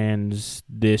plans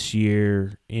this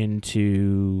year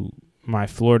into my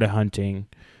Florida hunting.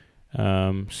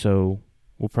 So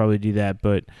we'll probably do that.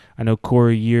 But I know,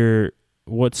 Corey,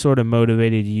 what sort of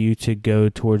motivated you to go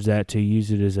towards that, to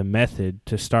use it as a method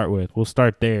to start with? We'll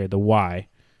start there, the why.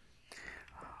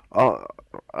 To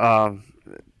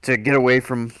get away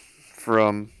from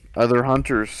other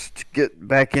hunters, to get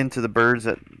back into the birds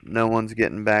that no one's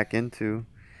getting back into.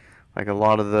 Like a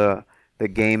lot of the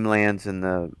game lands in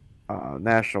the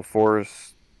national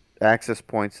forest access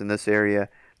points in this area,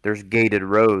 there's gated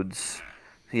roads,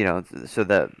 so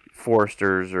that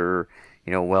foresters or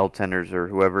well tenders or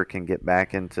whoever can get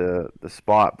back into the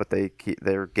spot, but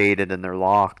they're gated and they're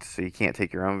locked, so you can't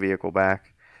take your own vehicle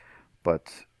back.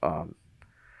 But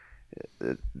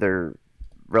they're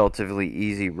relatively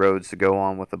easy roads to go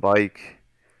on with a bike.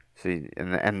 So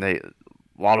and they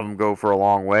a lot of them go for a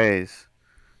long ways.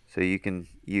 So you can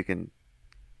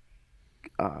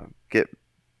get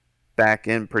back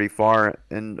in pretty far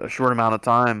in a short amount of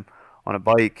time on a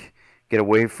bike, get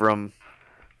away from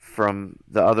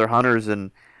the other hunters.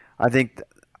 And I think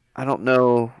I don't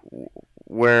know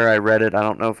where I read it. I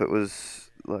don't know if it was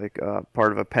like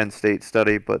part of a Penn State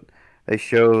study, but they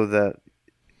show that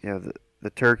the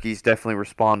turkeys definitely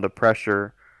respond to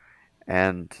pressure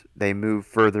and they move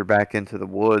further back into the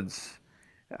woods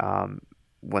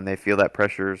when they feel that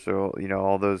pressure. So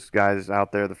all those guys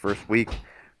out there the first week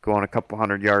going a couple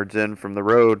hundred yards in from the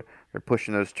road, they're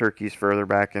pushing those turkeys further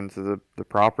back into the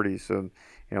property. So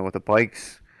with the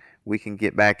bikes, we can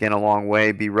get back in a long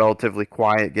way, be relatively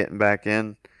quiet getting back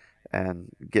in, and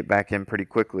get back in pretty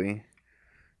quickly.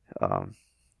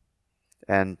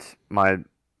 And my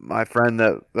friend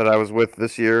that I was with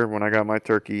this year when I got my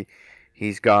turkey,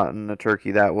 he's gotten a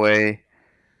turkey that way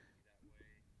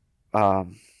the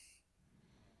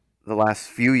last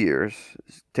few years,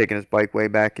 taking his bike way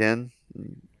back in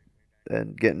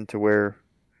and getting to where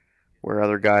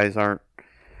other guys aren't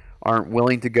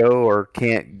willing to go or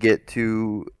can't get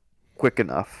to quick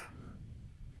enough.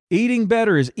 Eating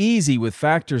better is easy with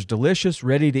Factor's delicious,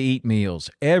 ready-to-eat meals.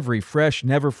 Every fresh,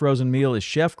 never-frozen meal is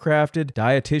chef-crafted,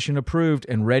 dietitian-approved,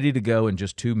 and ready to go in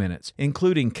just 2 minutes,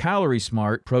 including Calorie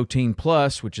Smart, Protein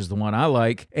Plus, which is the one I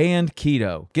like, and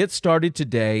Keto. Get started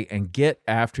today and get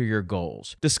after your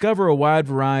goals. Discover a wide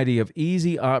variety of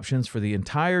easy options for the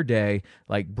entire day,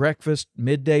 like breakfast,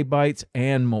 midday bites,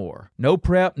 and more. No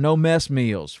prep, no mess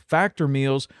meals. Factor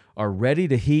meals are ready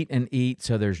to heat and eat,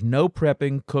 so there's no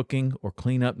prepping, cooking, or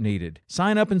cleanup needed.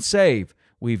 Sign up and save.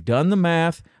 We've done the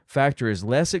math. Factor is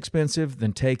less expensive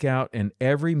than takeout, and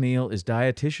every meal is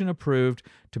dietitian approved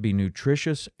to be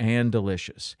nutritious and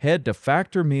delicious. Head to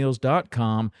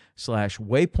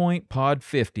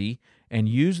factormeals.com/waypointpod50 and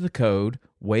use the code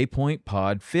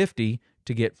waypointpod50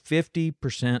 to get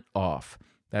 50% off.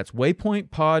 That's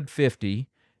waypointpod50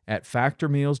 at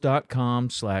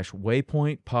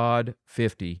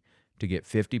factormeals.com/waypointpod50 to get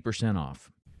 50% off.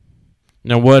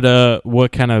 Now, what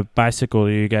kind of bicycle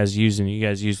are you guys using? Are you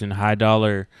guys using high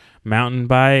dollar mountain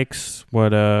bikes?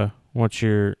 What's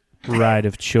your ride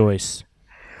of choice?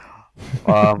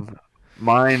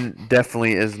 Mine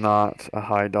definitely is not a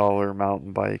high dollar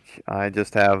mountain bike. I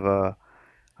just have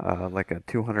like a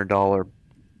 $200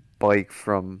 bike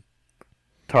from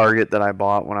Target that I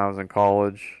bought when I was in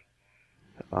college.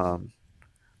 But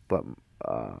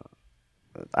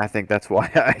I think that's why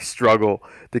I struggle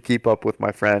to keep up with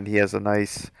my friend. He has a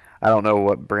nice, I don't know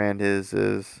what brand his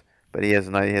is, but he has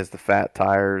the fat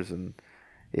tires and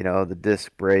the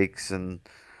disc brakes and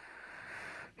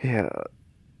can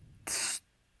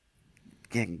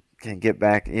get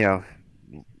back,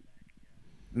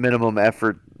 minimum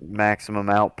effort, maximum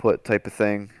output type of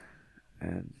thing.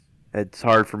 And it's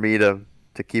hard for me to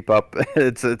keep up.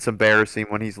 It's embarrassing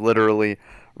when he's literally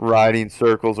riding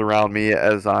circles around me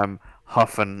as I'm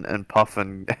huffing and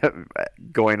puffing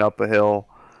going up a hill.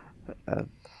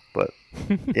 But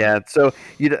yeah, so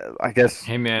I guess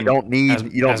hey man, you don't need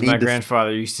as my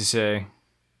grandfather used to say.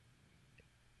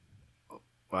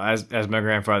 Well, as my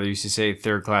grandfather used to say,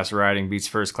 third class riding beats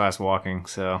first class walking.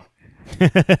 So,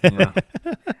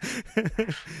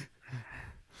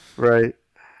 right.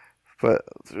 But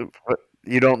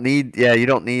you don't need. Yeah, you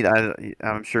don't need.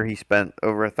 I'm sure he spent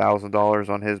over $1,000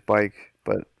 on his bike,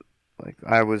 but like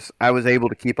I was able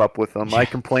to keep up with him. I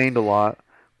complained a lot,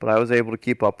 but I was able to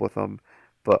keep up with him.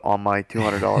 But on my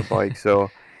 $200 bike, so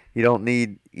you don't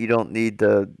need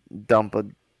to dump a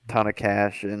ton of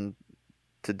cash in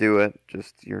to do it.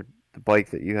 Just the bike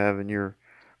that you have in your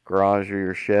garage or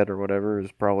your shed or whatever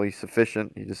is probably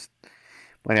sufficient. You just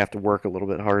might have to work a little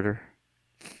bit harder.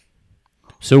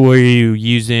 So what are you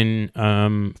using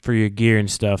for your gear and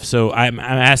stuff? So I'm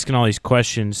asking all these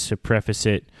questions to preface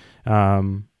it,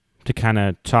 to kind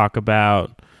of talk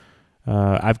about.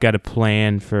 I've got a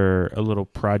plan for a little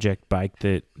project bike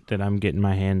that I'm getting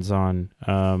my hands on.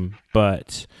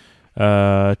 But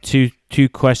two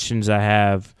questions I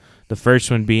have. The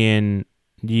first one being,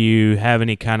 do you have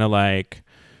any kind of like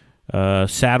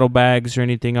saddlebags or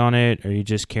anything on it? Or are you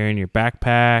just carrying your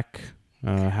backpack?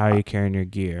 How are you carrying your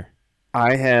gear?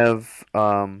 I have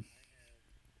an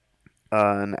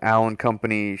Allen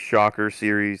Company Shocker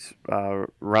Series.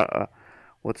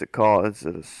 What's it called? It's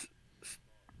a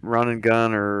run and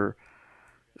gun, or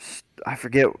I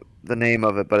forget the name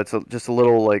of it, but it's just a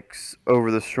little like over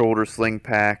the shoulder sling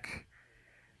pack,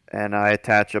 and I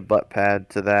attach a butt pad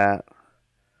to that.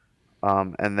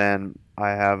 And then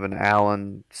I have an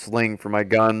Allen sling for my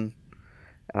gun,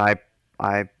 and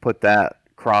I put that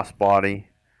crossbody,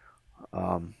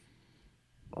 so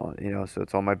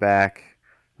it's on my back,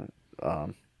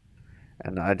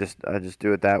 and I just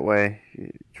do it that way.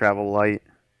 Travel light.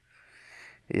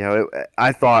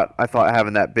 I thought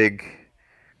having that big,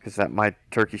 because that my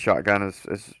turkey shotgun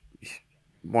is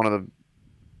one of the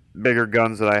bigger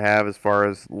guns that I have as far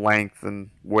as length and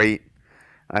weight.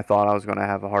 I thought I was going to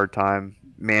have a hard time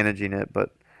managing it,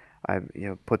 but I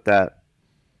put that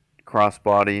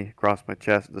crossbody across my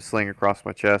chest, the sling across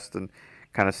my chest, and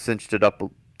kind of cinched it up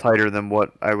tighter than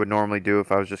what I would normally do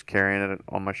if I was just carrying it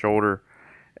on my shoulder,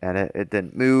 and it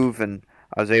didn't move, and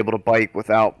I was able to bike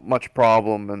without much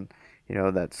problem, and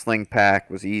that sling pack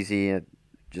was easy. It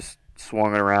just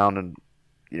swung it around and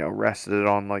rested it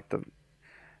on like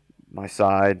my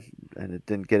side, and it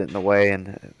didn't get it in the way, and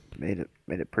it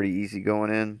made it pretty easy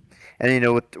going in.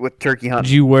 And with turkey hunting,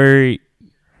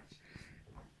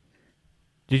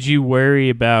 Did you worry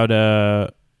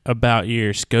about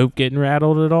your scope getting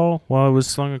rattled at all while it was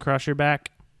slung across your back?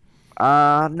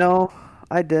 No,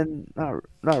 I didn't.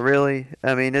 Not really.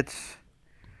 I mean, it's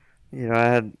I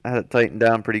had it tightened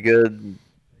down pretty good,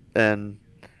 and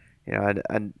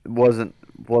I wasn't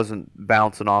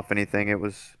bouncing off anything.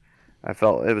 I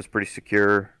felt it was pretty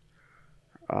secure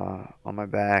on my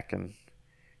back, and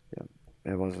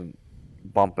it wasn't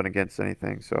bumping against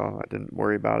anything, so I didn't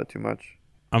worry about it too much.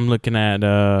 I'm looking at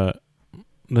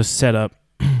the setup.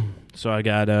 So I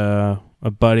got a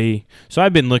buddy. So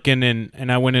I've been looking,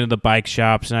 and I went into the bike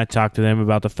shops, and I talked to them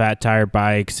about the fat tire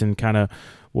bikes, and kind of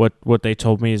what they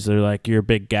told me is they're like, you're a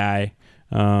big guy.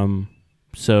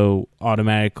 So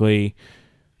automatically,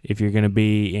 if you're going to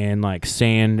be in like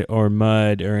sand or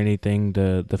mud or anything,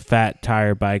 the fat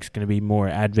tire bike's going to be more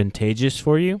advantageous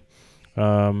for you.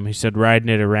 He said riding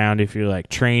it around, if you're like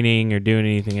training or doing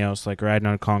anything else, like riding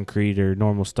on concrete or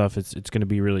normal stuff, it's going to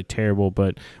be really terrible.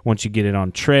 But once you get it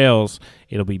on trails,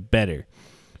 it'll be better.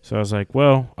 So I was like,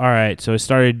 well, all right. So I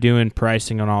started doing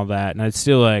pricing on all that, and I'd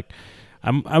still like,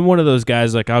 I'm one of those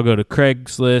guys, like I'll go to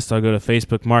Craigslist, I'll go to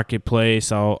Facebook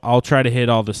Marketplace, I'll try to hit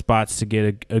all the spots to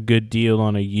get a good deal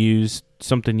on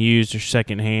something used or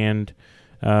secondhand,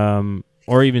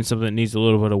 or even something that needs a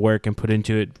little bit of work and put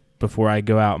into it before I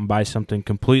go out and buy something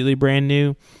completely brand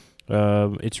new.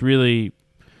 It's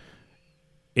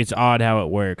odd how it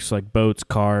works, like boats,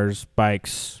 cars,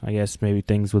 bikes, I guess maybe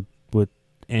things with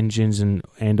engines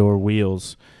and or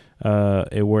wheels.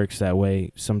 It works that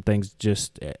way. Some things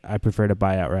I prefer to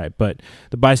buy outright. But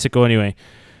the bicycle, anyway,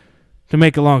 to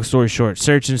make a long story short,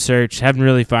 search, haven't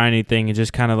really found anything, and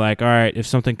just kind of like, all right, if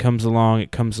something comes along,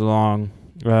 it comes along.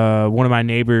 One of my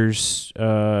neighbors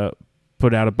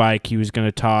put out a bike he was going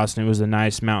to toss, and it was a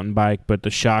nice mountain bike, but the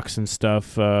shocks and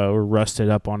stuff were rusted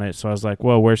up on it. So I was like,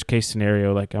 well, worst case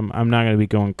scenario, like I'm not going to be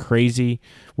going crazy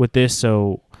with this,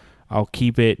 so I'll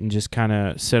keep it and just kind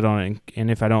of sit on it.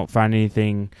 And if I don't find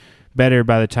anything better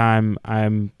by the time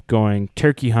I'm going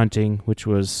turkey hunting,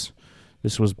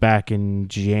 this was back in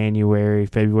January,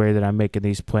 February that I'm making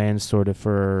these plans sort of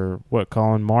for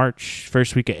Colin, March,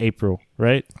 first week of April,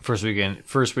 right? First weekend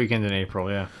in April,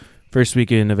 yeah. First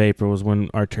weekend of April was when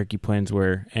our turkey plans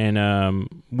were. And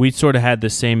we sort of had the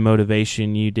same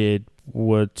motivation you did,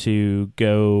 to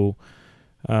go.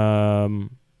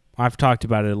 I've talked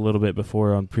about it a little bit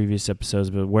before on previous episodes,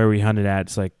 but where we hunted at,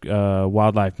 it's like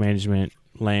wildlife management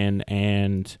land,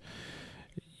 and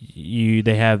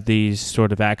they have these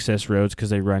sort of access roads because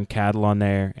they run cattle on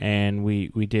there. And we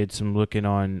did some looking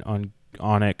on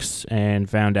Onyx and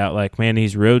found out, like, man,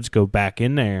 these roads go back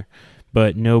in there,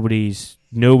 but nobody's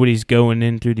going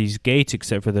in through these gates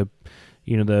except for the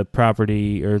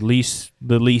property or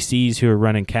the leasees who are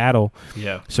running cattle.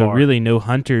 Yeah. So really no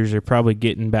hunters are probably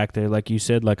getting back there, like you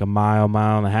said, like a mile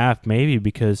and a half maybe,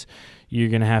 because you're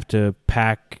going to have to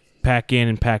pack in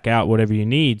and pack out whatever you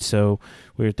need. So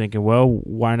we were thinking, well,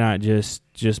 why not just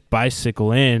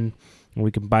bicycle in, and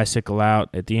we can bicycle out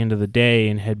at the end of the day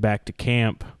and head back to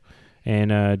camp,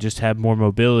 and just have more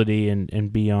mobility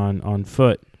and be on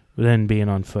foot than being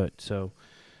on foot. So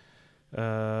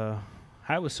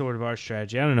that was sort of our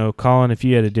strategy. I don't know, Colin, if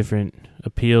you had a different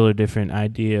appeal or different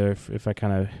idea, or if I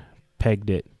kind of pegged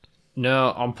it.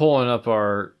 No, I'm pulling up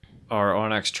our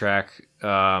Onyx track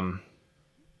for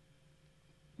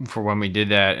when we did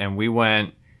that, and we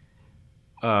went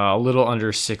a little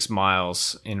under 6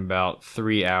 miles in about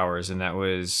 3 hours, and that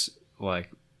was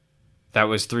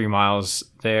 3 miles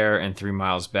there and 3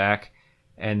 miles back,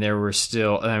 and there were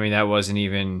still, I mean, that wasn't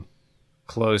even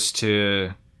close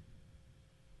to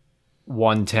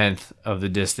 1/10 of the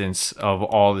distance of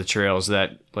all the trails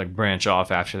that like branch off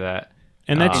after that.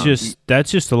 And that's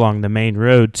just along the main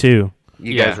road too.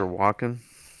 You guys were walking?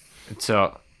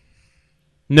 So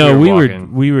No, we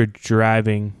walking. were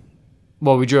driving.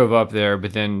 Well, we drove up there,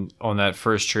 but then on that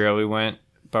first trail we went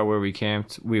by where we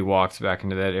camped, we walked back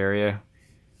into that area.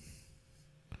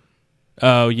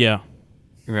 Oh yeah.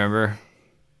 Remember?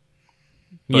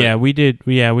 Yeah, we did.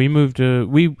 Yeah, we moved to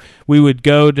we would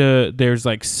go to, there's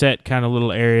like set kind of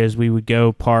little areas we would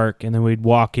go park, and then we'd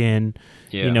walk in,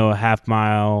 Yeah. you know, a half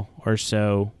mile or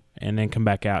so, and then come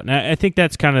back out. And I think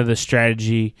that's kind of the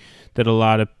strategy that a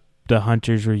lot of the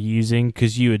hunters were using,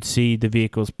 because you would see the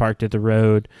vehicles parked at the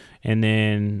road, and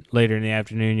then later in the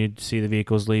afternoon you'd see the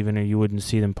vehicles leaving, or you wouldn't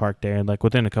see them parked there. And like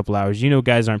within a couple hours, you know,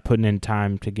 guys aren't putting in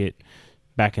time to get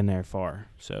back in there far.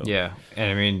 So Yeah,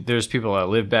 and I mean, there's people that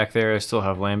live back there, still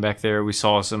have land back there. We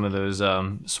saw some of those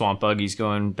swamp buggies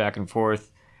going back and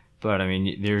forth, but I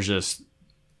mean, there's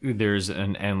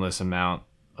an endless amount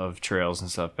of trails and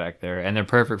stuff back there, and they're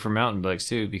perfect for mountain bikes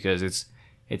too, because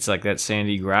it's like that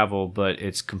sandy gravel, but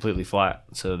it's completely flat.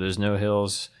 So there's no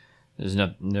hills, there's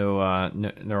no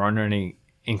there aren't any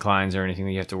inclines or anything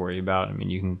that you have to worry about. I mean,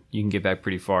 you can get back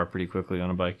pretty far pretty quickly on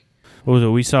a bike. What was it?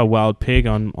 We saw wild pig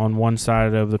on one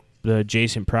side of the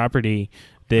adjacent property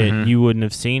that you wouldn't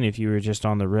have seen if you were just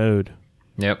on the road.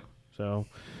 Yep. So,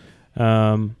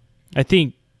 I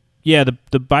think, yeah,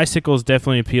 the bicycles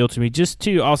definitely appeal to me. Just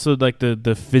to also like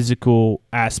the physical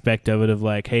aspect of it, of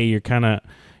like, hey, you're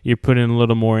putting a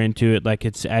little more into it. Like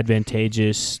it's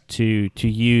advantageous to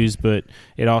use, but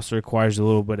it also requires a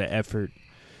little bit of effort.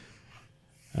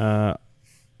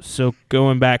 So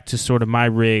going back to sort of my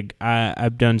rig,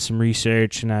 I've done some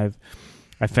research, and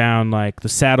I found like the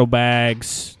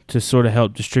saddlebags to sort of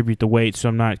help distribute the weight, so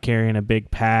I'm not carrying a big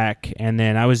pack. And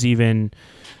then I was even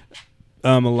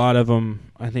a lot of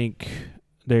them, I think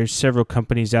there's several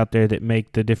companies out there that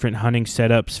make the different hunting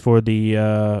setups for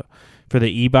the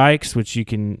e-bikes, which you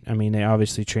can, I mean, they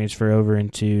obviously transfer over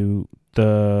into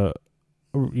the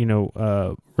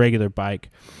regular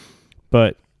bike.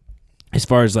 But as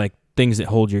far as like things that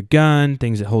hold your gun,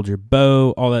 things that hold your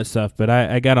bow, all that stuff. But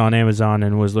I got on Amazon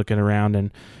and was looking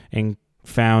around and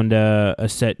found a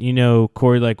set. You know,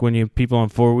 Corey, like when you people on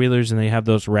four-wheelers and they have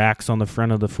those racks on the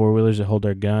front of the four-wheelers that hold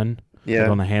their gun, Yeah.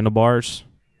 like on the handlebars.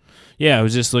 Yeah, I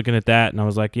was just looking at that, and I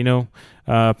was like,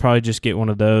 probably just get one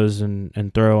of those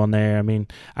and throw on there. I mean,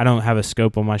 I don't have a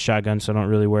scope on my shotgun, so I don't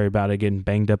really worry about it getting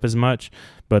banged up as much.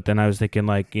 But then I was thinking,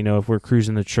 like, if we're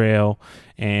cruising the trail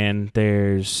and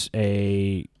there's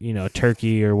a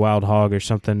turkey or wild hog or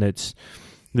something that's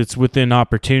within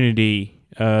opportunity,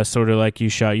 sort of like you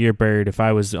shot your bird. If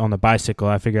I was on the bicycle,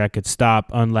 I figure I could stop,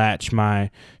 unlatch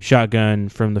my shotgun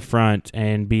from the front,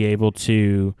 and be able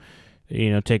to,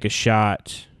 take a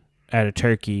shot at a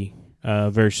turkey,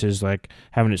 versus like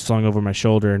having it slung over my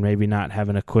shoulder and maybe not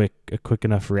having a quick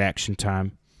enough reaction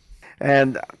time.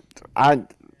 And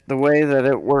the way that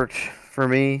it worked for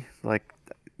me, like,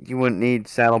 you wouldn't need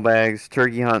saddlebags.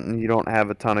 Turkey hunting, you don't have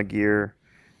a ton of gear.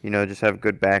 Just have a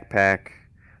good backpack,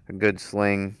 a good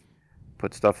sling,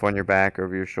 put stuff on your back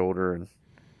over your shoulder,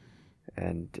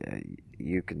 and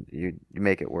you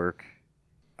make it work.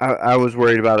 I was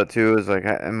worried about it too. Is like,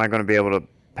 am I going to be able to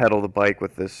pedal the bike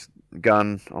with this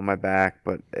gun on my back?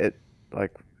 But it,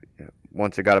 like,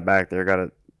 once I got it back there, got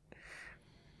it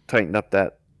tightened up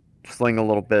that sling a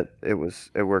little bit, it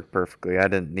worked perfectly. I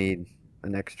didn't need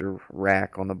an extra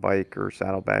rack on the bike or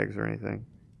saddlebags or anything.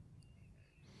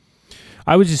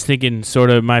 I was just thinking,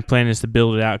 sort of, my plan is to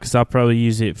build it out, because I'll probably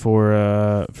use it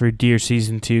for deer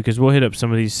season too, because we'll hit up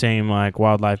some of these same like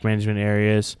wildlife management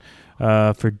areas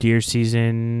for deer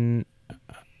season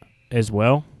as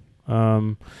well.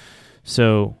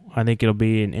 So I think it'll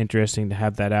be interesting to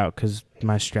have that out, because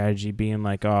my strategy being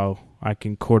like, I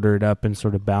can quarter it up and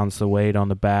sort of balance the weight on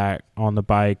the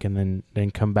bike, and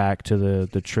then come back to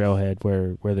the trailhead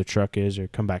where the truck is, or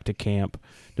come back to camp,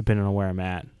 depending on where I'm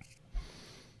at.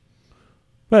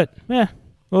 But yeah,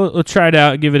 we'll try it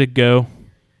out, give it a go.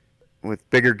 With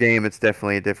bigger game, it's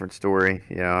definitely a different story.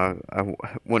 I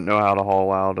wouldn't know how to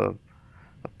haul out a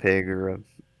pig or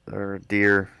a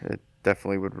deer. It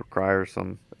definitely would require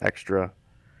some extra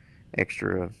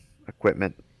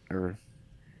equipment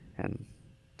and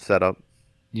setup.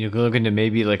 You go look into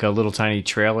maybe like a little tiny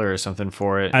trailer or something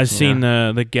for it. I've seen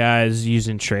the guys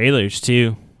using trailers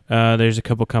too. There's a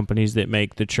couple companies that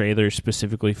make the trailers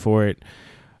specifically for it.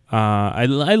 I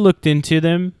looked into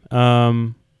them,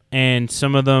 and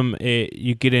some of them,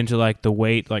 you get into like the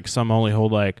weight, like some only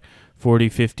hold like 40,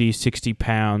 50, 60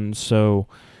 pounds. So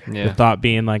the thought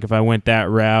being, like, if I went that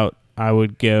route, I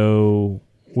would go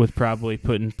with probably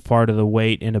putting part of the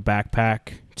weight in a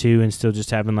backpack too, and still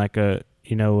just having like a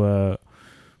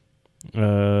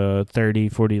 30,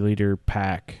 40 liter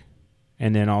pack,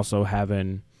 and then also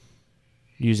having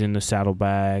using the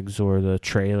saddlebags or the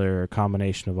trailer or a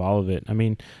combination of all of it. I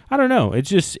mean, I don't know.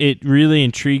 It really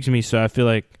intrigues me. So I feel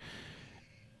like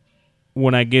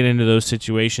when I get into those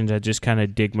situations, I just kind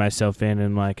of dig myself in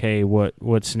and like, hey, what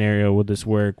scenario will this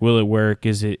work? Will it work?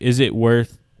 Is it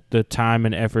worth the time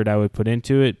and effort I would put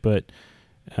into it? But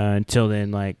until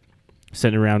then, like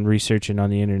sitting around researching on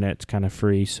the internet's kind of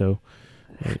free. So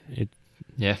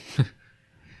Yeah.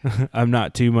 I'm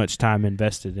not too much time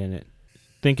invested in it.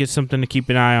 Think it's something to keep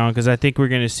an eye on because I think we're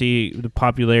going to see the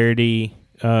popularity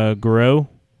grow.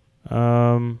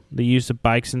 The use of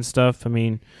bikes and stuff. I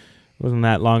mean, it wasn't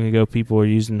that long ago people were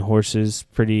using horses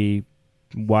pretty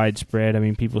widespread. I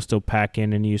mean, people still pack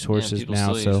in and use horses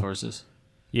now. Use horses.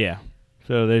 Yeah.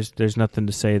 So there's nothing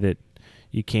to say that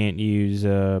you can't use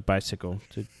a bicycle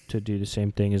to do the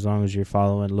same thing as long as you're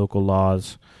following local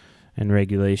laws and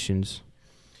regulations.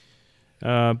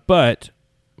 But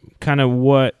kind of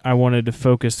what I wanted to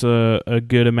focus a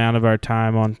good amount of our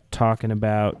time on talking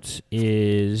about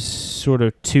is sort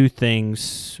of two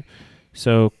things.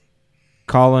 So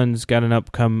Colin's got an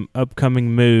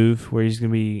upcoming move where he's going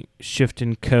to be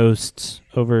shifting coasts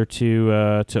over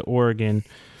to Oregon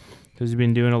because he's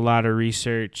been doing a lot of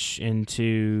research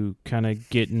into kind of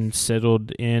getting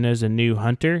settled in as a new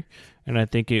hunter, and I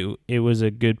think it was a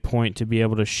good point to be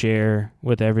able to share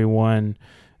with everyone.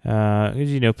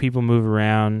 Because, people move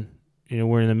around.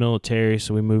 We're in the military,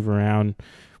 so we move around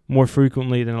more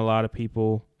frequently than a lot of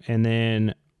people. And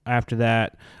then after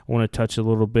that, I want to touch a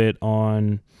little bit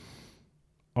on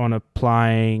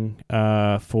applying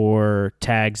for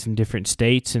tags in different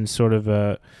states and sort of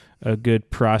a good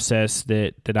process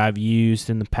that I've used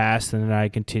in the past and that I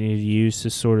continue to use to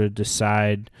sort of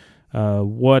decide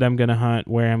what I'm going to hunt,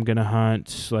 where I'm going to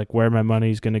hunt, like where my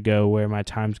money's going to go, where my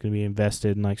time's going to be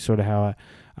invested, and like sort of how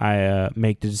I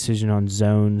make the decision on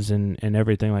zones and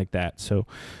everything like that. So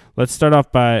let's start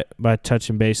off by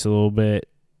touching base a little bit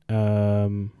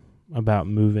about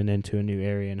moving into a new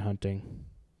area and hunting.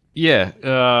 Yeah.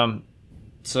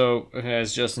 So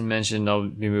as Justin mentioned, I'll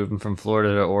be moving from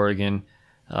Florida to Oregon.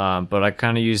 But I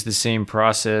kind of use the same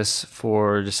process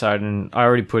for deciding. I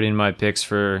already put in my picks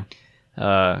for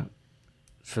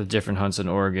different hunts in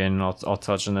Oregon. I'll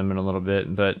touch on them in a little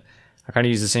bit, but I kind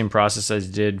of use the same process as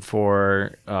I did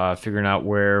for figuring out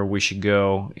where we should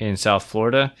go in South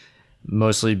Florida,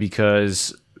 mostly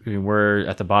because we're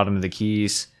at the bottom of the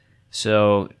Keys.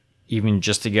 So even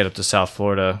just to get up to South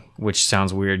Florida, which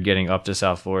sounds weird getting up to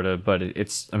South Florida, but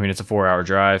it's a 4-hour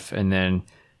drive, and then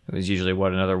it was usually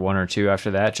another 1 or 2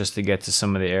 after that just to get to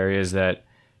some of the areas that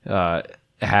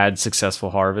had successful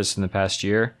harvests in the past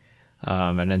year,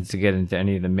 and then to get into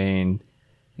any of the main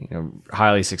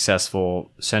highly successful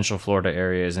Central Florida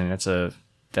areas. And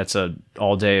that's a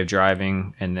all day of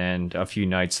driving, and then a few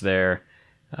nights there,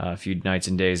 a few nights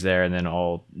and days there, and then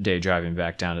all day driving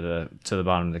back down to the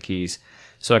bottom of the Keys.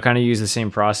 So I kind of use the same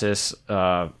process.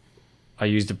 I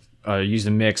used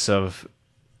a mix of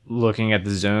looking at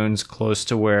the zones close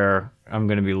to where I'm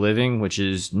going to be living, which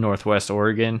is Northwest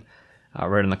Oregon,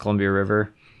 right on the Columbia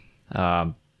River,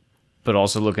 but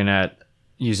also looking at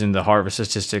using the harvest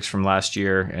statistics from last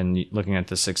year and looking at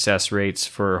the success rates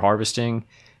for harvesting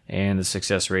and the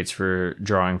success rates for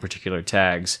drawing particular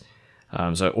tags.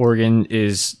 So Oregon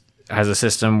has a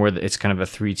system where it's kind of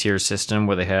a 3-tier system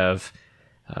where they have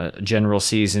general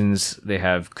seasons, they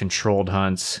have controlled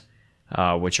hunts,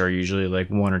 which are usually like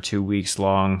 1 or 2 weeks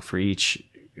long for each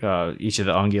of the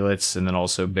ungulates, and then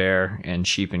also bear and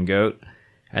sheep and goat.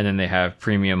 And then they have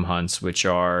premium hunts, which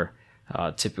are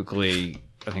typically,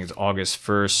 I think it's August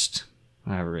 1st.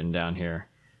 I have it written down here.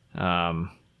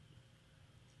 August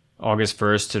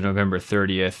 1st to November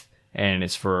 30th, and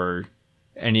it's for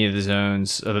any of the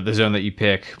zones, the zone that you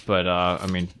pick, but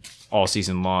all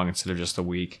season long instead of just a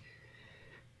week.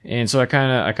 And so I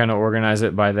kind of organize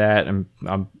it by that.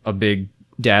 I'm a big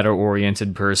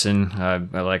data-oriented person. I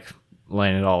like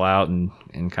laying it all out and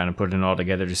kind of putting it all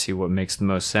together to see what makes the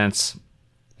most sense,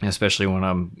 especially when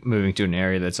I'm moving to an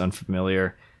area that's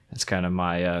unfamiliar. It's kind of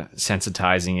my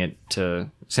sensitizing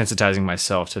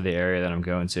myself to the area that I'm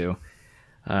going to.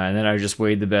 And then I just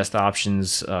weighed the best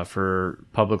options for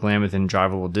public land within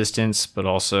drivable distance, but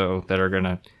also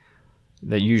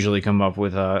that usually come up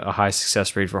with a high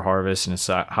success rate for harvest and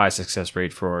a high success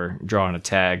rate for drawing a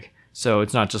tag. So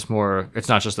it's not just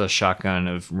a shotgun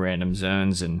of random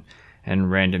zones and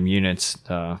random units.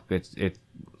 I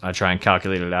try and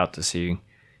calculate it out to see,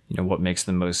 what makes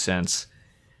the most sense.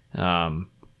 And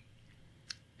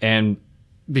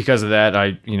because of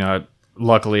that,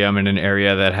 luckily I'm in an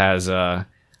area that has a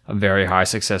very high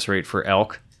success rate for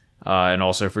elk. And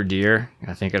also for deer.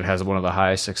 I think it has one of the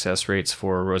highest success rates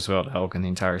for Roosevelt elk in the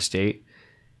entire state.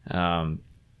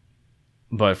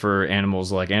 But for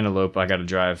animals like antelope, I got to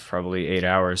drive probably 8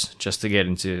 hours just to get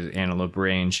into antelope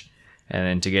range, and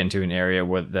then to get into an area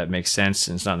where that makes sense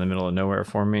and it's not in the middle of nowhere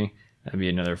for me, that'd be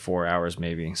another 4 hours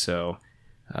maybe. So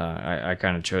I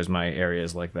kind of chose my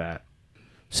areas like that.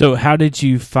 So how did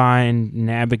you find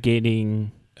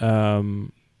navigating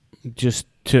just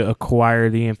to acquire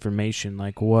the information?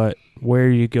 Like where are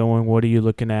you going? What are you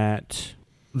looking at?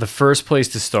 The first place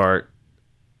to start,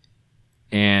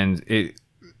 and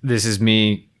this is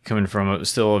me coming from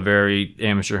still a very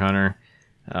amateur hunter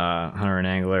and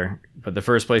angler, but the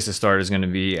first place to start is going to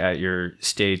be at your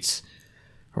state's,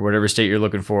 or whatever state you're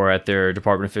looking for, at their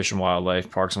Department of Fish and Wildlife,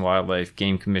 Parks and Wildlife,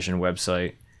 Game Commission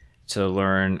website, to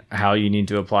learn how you need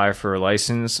to apply for a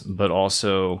license, but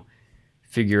also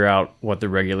figure out what the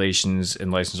regulations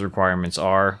and license requirements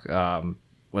are,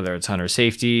 whether it's hunter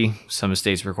safety. Some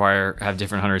states have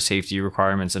different hunter safety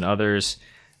requirements than others.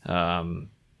 Some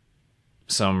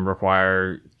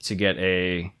require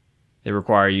you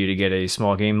to get a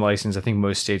small game license. I think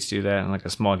most states do that, like a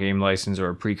small game license or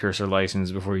a precursor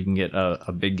license before you can get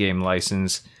a big game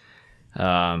license.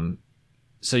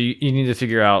 So you need to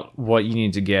figure out what you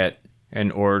need to get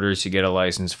in order to get a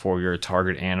license for your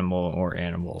target animal or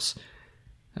animals.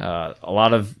 A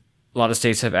lot of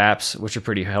states have apps, which are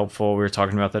pretty helpful. We were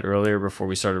talking about that earlier before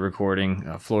we started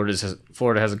recording. Florida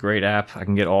has a great app. I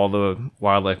can get all the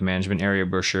wildlife management area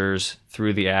brochures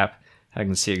through the app. I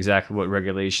can see exactly what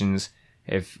regulations.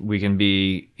 If we can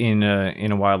be in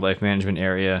a wildlife management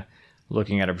area,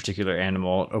 looking at a particular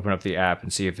animal, open up the app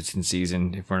and see if it's in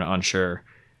season. If we're not unsure,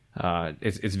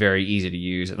 it's very easy to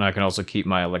use, and I can also keep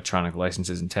my electronic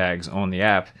licenses and tags on the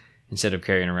app instead of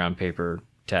carrying around paper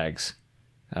tags.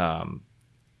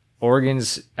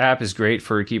 Oregon's app is great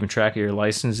for keeping track of your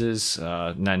licenses.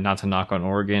 Not to knock on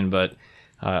Oregon, but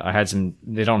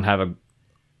they don't have a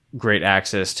great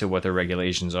access to what their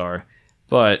regulations are.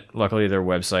 But luckily their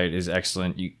website is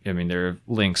excellent. There are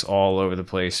links all over the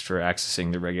place for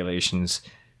accessing the regulations,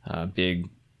 big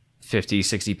 50,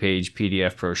 60 page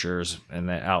PDF brochures, and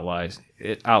that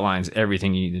outlines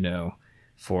everything you need to know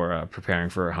for preparing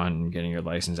for a hunt and getting your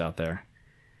license out there.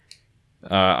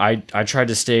 I tried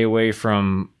to stay away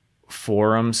from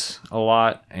forums a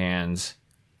lot, and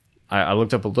I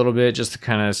looked up a little bit just to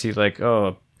kind of see, like,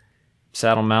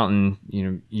 Saddle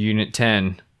Mountain, Unit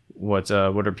 10. What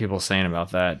are people saying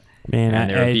about that? Man,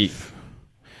 I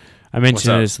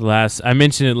mentioned What's I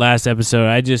mentioned it last episode.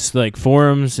 I just like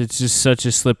forums. It's just such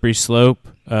a slippery slope.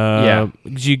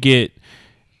 You get,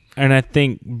 and I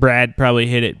think Brad probably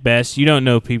hit it best. You don't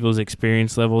know people's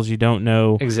experience levels. You don't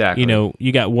know exactly.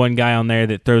 You got one guy on there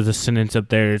that throws a sentence up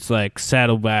there. It's like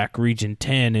Saddleback Region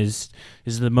 10 is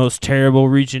the most terrible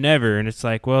region ever, and it's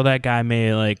like, well, that guy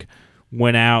may like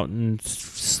went out and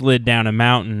slid down a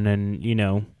mountain and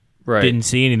right. didn't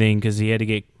see anything because he had to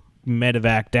get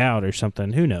medevaced out or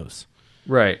something. Who knows?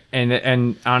 Right,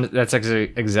 and that's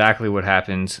exactly what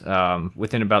happened.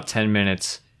 Within about 10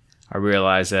 minutes, I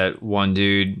realized that one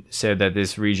dude said that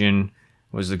this region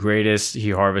was the greatest. He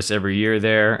harvests every year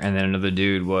there, and then another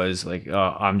dude was like,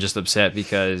 I'm just upset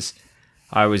because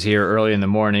I was here early in the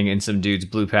morning and some dudes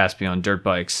blew past me on dirt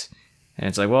bikes. And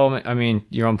it's like, well,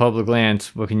 you're on public land.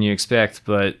 What can you expect?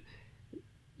 But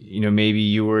maybe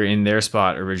you were in their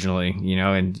spot originally,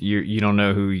 and you don't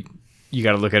know who. You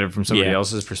got to look at it from somebody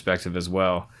else's perspective as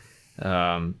well.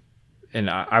 And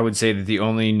I would say that the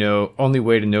only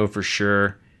way to know for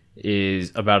sure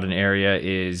is about an area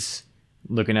is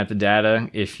looking at the data.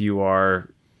 If you are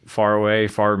far away,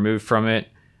 far removed from it,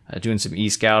 doing some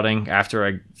e-scouting. After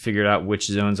I figured out which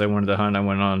zones I wanted to hunt, I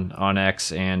went on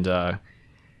X and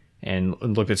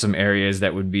looked at some areas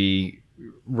that would be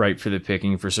ripe for the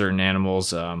picking for certain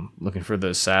animals, looking for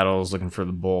the saddles, looking for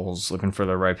the bulls, looking for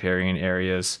the riparian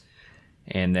areas.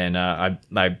 And then I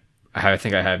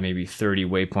think I have maybe 30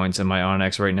 waypoints in my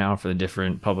Onyx right now for the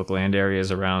different public land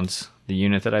areas around the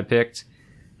unit that I picked.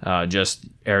 Just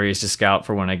areas to scout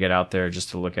for when I get out there,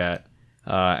 just to look at.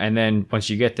 And then once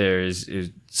you get there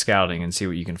is scouting and see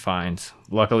what you can find.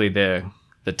 Luckily, the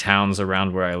towns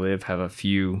around where I live have a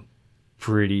few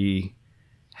pretty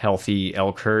healthy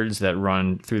elk herds that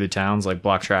run through the towns, like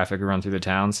block traffic, run through the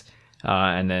towns,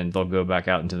 and then they'll go back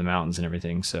out into the mountains and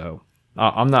everything. So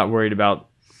I'm not worried about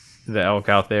the elk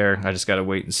out there. I just got to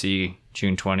wait and see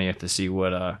June 20th to see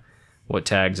what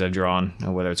tags I've drawn,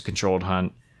 whether it's controlled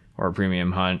hunt or a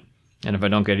premium hunt. And if I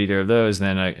don't get either of those,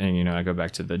 then I go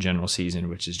back to the general season,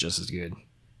 which is just as good.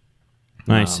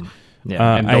 Nice.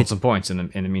 And build some points in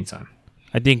the meantime.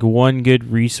 I think one good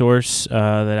resource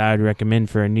that I would recommend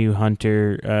for a new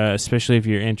hunter, especially if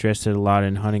you're interested a lot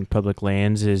in hunting public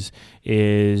lands,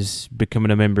 is becoming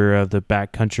a member of the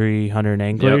Backcountry Hunter and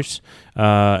Anglers.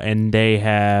 Yep. And they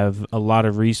have a lot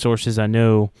of resources. I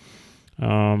know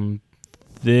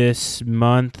this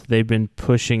month they've been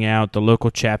pushing out, the local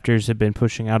chapters have been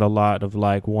pushing out a lot of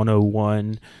like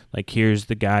 101, like here's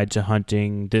the guide to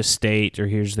hunting this state, or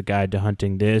here's the guide to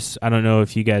hunting this. I don't know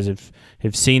if you guys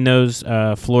have seen those.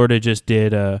 Florida just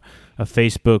did a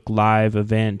Facebook live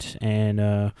event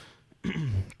and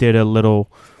did a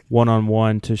little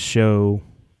one-on-one to show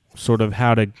sort of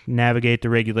how to navigate the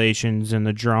regulations and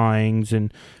the drawings,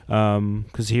 and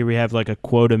because here we have like a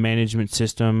quota management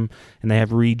system and they have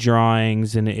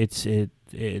redrawings, and it's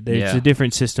a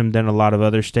different system than a lot of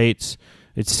other states.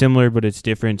 It's similar, but it's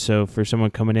different. So for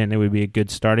someone coming in, it would be a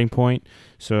good starting point.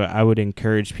 So I would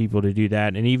encourage people to do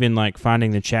that, and even like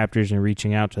finding the chapters and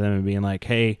reaching out to them and being like,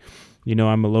 hey,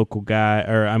 I'm a local guy,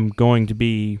 or I'm going to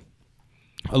be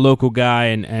a local guy,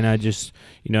 and I just,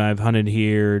 I've hunted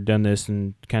here, done this,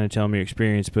 and kind of tell them your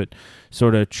experience, but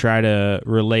sort of try to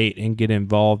relate and get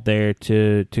involved there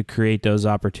to create those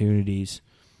opportunities.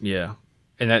 Yeah.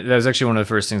 And that was actually one of the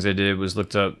first things I did, was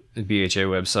looked up the BHA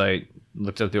website,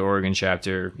 looked up the Oregon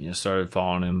chapter, started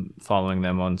following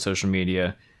them on social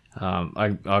media.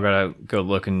 I gotta go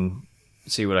look and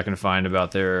see what I can find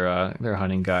about their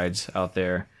hunting guides out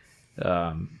there.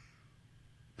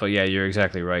 But yeah, you're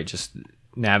exactly right. Just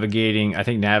navigating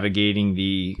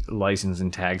the license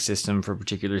and tag system for a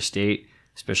particular state,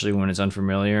 especially when it's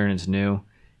unfamiliar and it's new,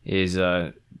 is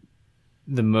the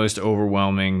most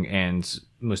overwhelming and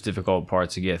most difficult part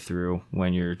to get through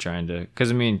when you're trying to,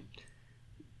 because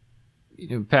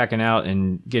packing out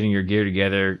and getting your gear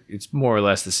together, it's more or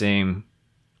less the same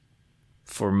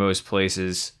for most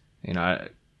places. I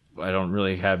don't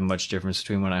really have much difference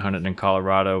between when I hunted in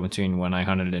Colorado between when I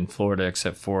hunted in Florida,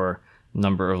 except for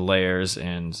number of layers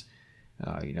and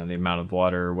the amount of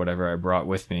water or whatever I brought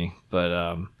with me,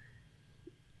 but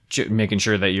making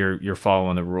sure that you're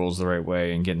following the rules the right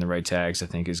way and getting the right tags, I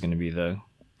think, is going to be the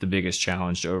biggest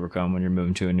challenge to overcome when you're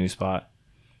moving to a new spot.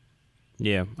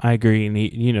 Yeah, I agree.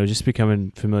 And just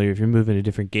becoming familiar, if you're moving to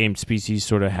different game species,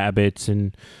 sort of habits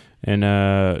and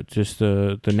just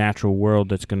the natural world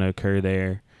that's going to occur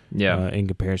there. Yeah. In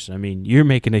comparison, I mean, you're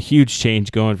making a huge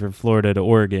change going from Florida to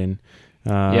Oregon.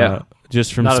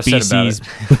 Just from Not species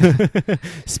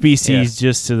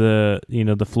just to the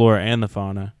the flora and the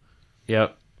fauna.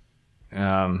 Yep.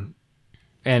 And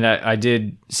I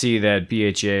did see that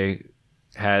BHA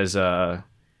has kind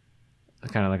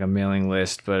of like a mailing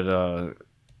list, but a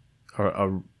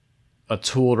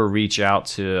tool to reach out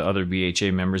to other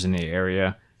BHA members in the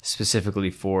area, specifically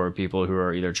for people who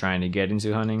are either trying to get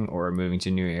into hunting or are moving to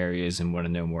new areas and want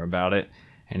to know more about it.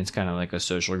 And it's kind of like a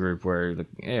social group where,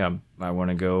 I want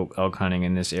to go elk hunting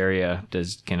in this area.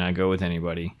 Can I go with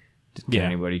anybody? Can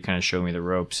anybody kind of show me the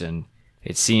ropes? And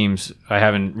it seems, I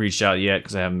haven't reached out yet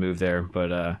because I haven't moved there,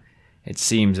 but it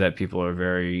seems that people are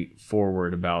very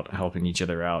forward about helping each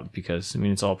other out, because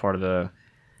it's all part of the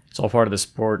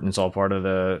sport, and it's all part of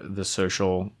the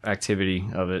social activity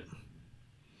of it.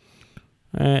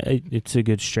 It's a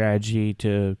good strategy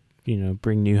to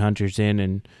bring new hunters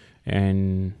in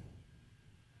and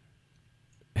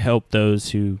help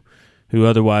those who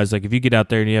otherwise, like if you get out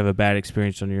there and you have a bad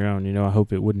experience on your own, I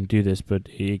hope it wouldn't do this, but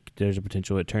there's a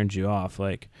potential it turns you off.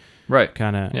 Like, right,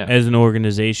 kind of as an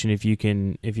organization, if you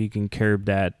can curb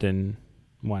that, then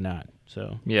why not?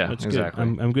 So yeah, that's exactly.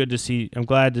 Good. I'm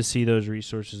glad to see those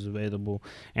resources available,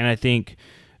 and I think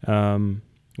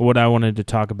what I wanted to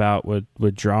talk about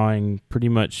with drawing pretty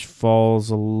much falls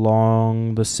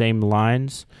along the same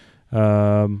lines.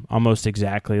 Almost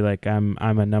exactly. Like I'm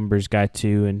a numbers guy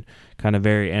too, and kind of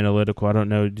very analytical. I don't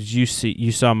know. Did you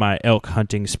saw my elk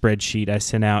hunting spreadsheet I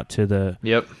sent out to the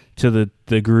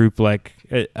the group? Like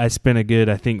I spent a good,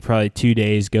 I think probably 2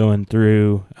 days going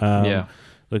through,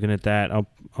 looking at that. I'll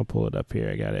pull it up here.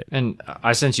 I got it. And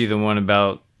I sent you the one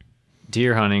about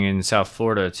deer hunting in South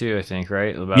Florida too, I think,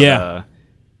 right? About,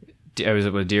 I was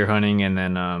with deer hunting and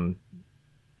then,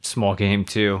 small game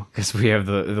too, because we have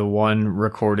the one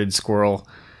recorded squirrel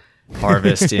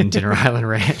harvest in Dinner Island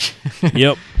Ranch.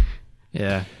 Yep.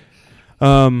 Yeah.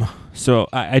 So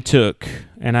I took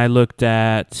and I looked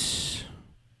at,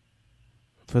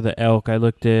 for the elk, I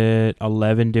looked at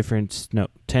 10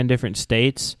 different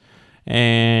states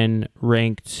and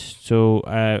ranked. So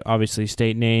obviously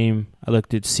state name. I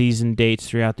looked at season dates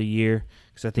throughout the year,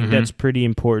 because I think that's pretty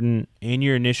important in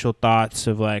your initial thoughts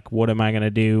of like, what am I going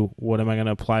to do? What am I going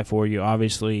to apply for? You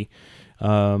obviously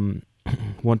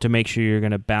want to make sure you're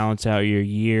going to balance out your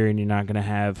year and you're not going to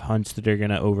have hunts that are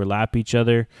going to overlap each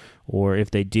other, or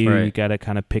if they do, Right. you got to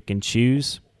kind of pick and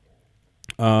choose.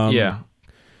 Yeah.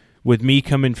 With me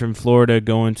coming from Florida,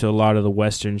 going to a lot of the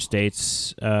western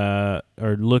states, or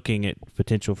looking at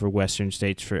potential for western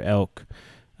states for elk,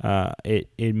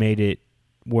 it made it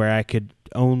where I could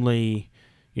only,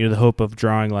 the hope of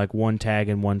drawing like one tag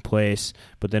in one place,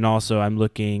 but then also I'm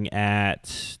looking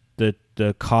at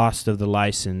the cost of the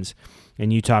license.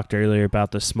 And you talked earlier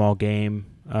about the small game,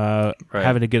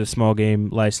 having to get a small game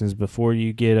license before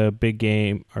you get a big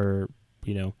game, or,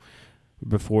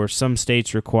 before some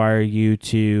states require you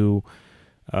to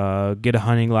get a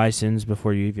hunting license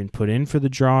before you even put in for the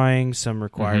drawing. Some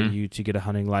require you to get a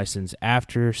hunting license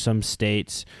after. Some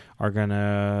states are going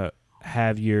to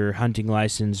have your hunting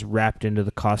license wrapped into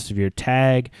the cost of your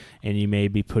tag, and you may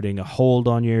be putting a hold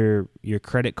on your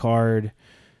credit card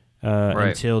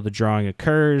until the drawing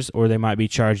occurs, or they might be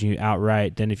charging you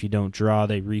outright. Then if you don't draw,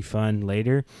 they refund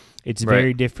later. It's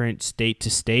very different state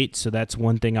to state, so that's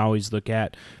one thing I always look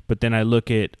at. But then I look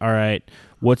at, all right,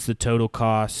 what's the total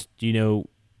cost?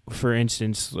 For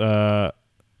instance, like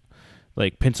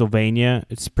Pennsylvania,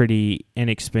 it's pretty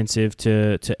inexpensive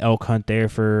to elk hunt there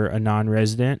for a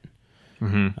non-resident.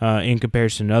 In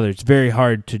comparison to others. It's very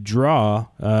hard to draw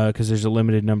because there's a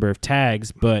limited number of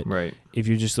tags, but if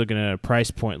you're just looking at a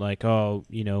price point like,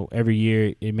 every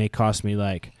year it may cost me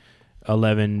like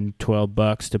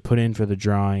 $11-12 to put in for the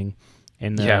drawing.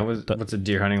 And what's a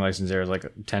deer hunting license there? Like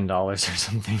 $10 or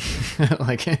something.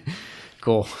 Like,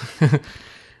 cool.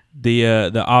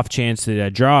 The off chance that I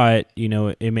draw it,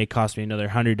 it may cost me another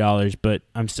 $100, but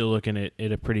I'm still looking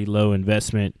at a pretty low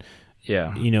investment.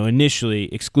 Yeah.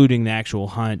 Initially excluding the actual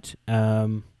hunt.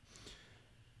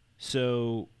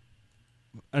 So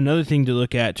another thing to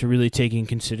look at, to really take in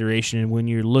consideration when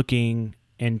you're looking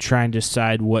and trying to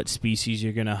decide what species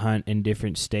you're going to hunt in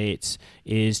different states,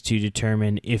 is to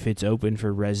determine if it's open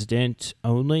for resident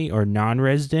only or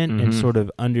non-resident, and sort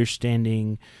of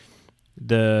understanding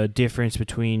the difference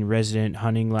between resident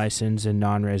hunting license and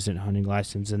non-resident hunting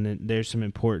license. And then there's some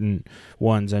important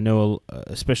ones. I know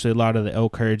especially a lot of the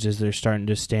elk herds, as they're starting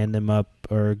to stand them up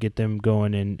or get them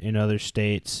going in other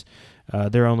states,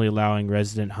 they're only allowing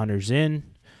resident hunters in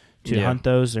to hunt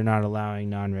those. They're not allowing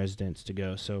non-residents to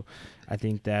go. So I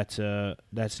think that's an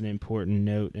important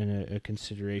note and a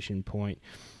consideration point.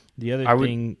 The other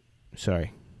thing...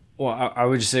 Sorry. Well, I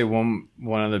would just say one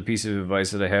other piece of advice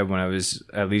that I had when I was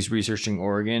at least researching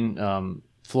Oregon.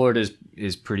 Florida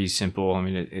is pretty simple. I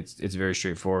mean, it's very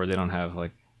straightforward. They don't have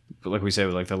like we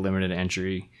said, like the limited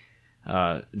entry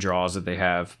draws that they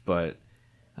have, but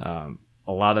a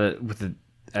lot of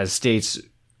as states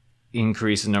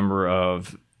increase the number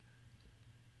of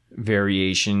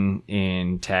variation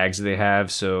in tags that they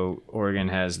have. So Oregon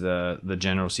has the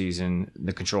general season,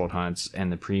 the controlled hunts,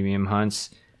 and the premium hunts.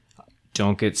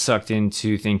 Don't get sucked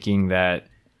into thinking that,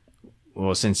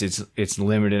 well, since it's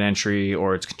limited entry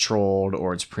or it's controlled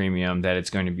or it's premium, that it's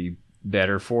going to be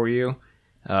better for you.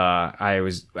 As I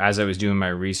was doing my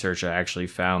research, I actually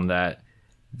found that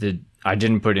I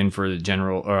didn't put in for the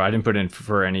general, or I didn't put in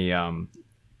for any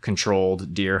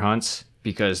controlled deer hunts,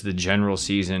 because the general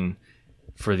season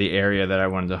for the area that I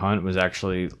wanted to hunt was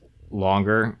actually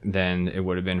longer than it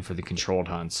would have been for the controlled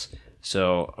hunts.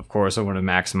 So, of course, I want to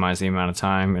maximize the amount of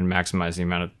time and maximize the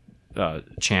amount of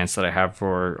chance that I have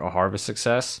for a harvest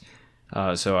success.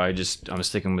 So I'm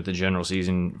sticking with the general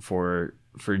season for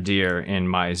deer in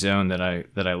my zone that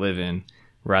I live in,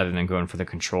 rather than going for the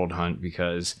controlled hunt,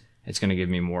 because it's going to give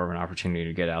me more of an opportunity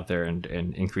to get out there and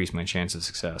increase my chance of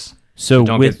success. So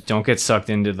don't get sucked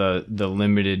into the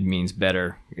limited means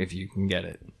better if you can get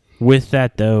it. With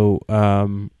that though,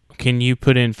 can you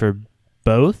put in for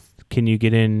both? Can you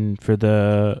get in for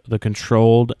the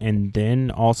controlled and then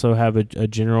also have a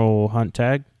general hunt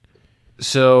tag?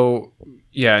 So,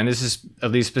 yeah, and this is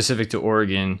at least specific to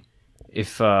Oregon.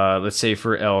 If, let's say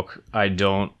for elk, I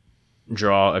don't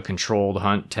draw a controlled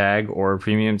hunt tag or a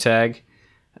premium tag,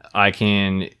 I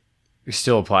can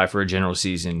still apply for a general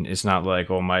season. It's not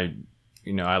like,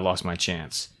 I lost my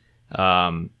chance.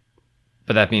 But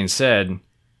that being said,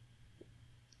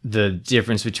 the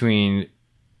difference between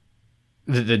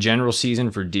the general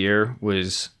season for deer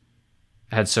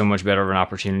had so much better of an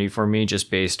opportunity for me, just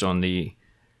based on the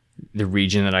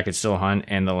region that I could still hunt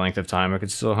and the length of time I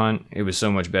could still hunt. It was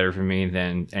so much better for me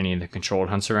than any of the controlled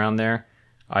hunts around there.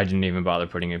 I didn't even bother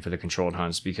putting in for the controlled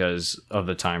hunts because of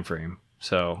the time frame.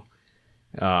 So,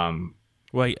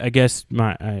 well, I guess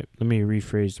let me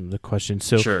rephrase the question.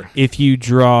 So, sure. If you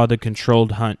draw the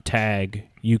controlled hunt tag,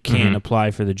 you can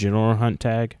apply for the general hunt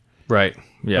tag. Right.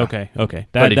 Yeah. Okay.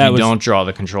 But if you don't draw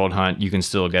the controlled hunt, you can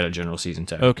still get a general season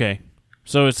tag. Okay.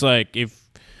 So it's like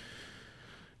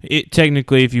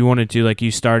technically if you wanted to, like, you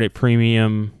start at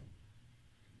premium,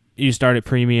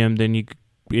 then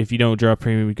if you don't draw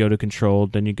premium, you go to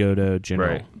controlled, then you go to general.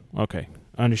 Right. Okay.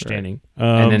 Understanding.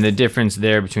 Right. And then the difference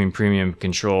there between premium and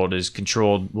controlled is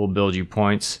controlled will build you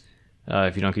points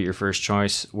if you don't get your first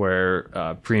choice, where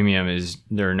premium is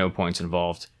there are no points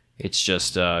involved. It's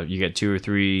just you get 2 or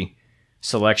 3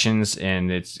 selections,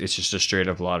 and it's just a straight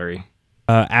up lottery.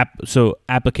 So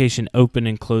application open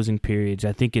and closing periods,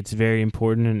 I think it's very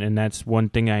important, and that's one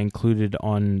thing I included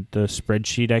on the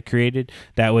spreadsheet I created.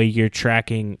 That way you're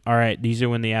tracking, all right, these are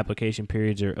when the application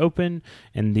periods are open,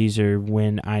 and these are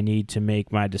when I need to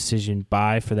make my decision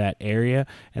by for that area,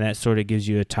 and that sort of gives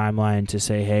you a timeline to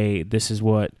say, hey, this is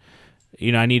what,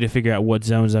 I need to figure out what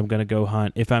zones I'm going to go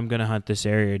hunt, if I'm going to hunt this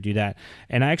area, do that.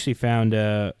 And I actually found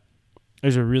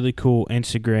there's a really cool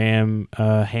Instagram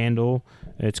handle.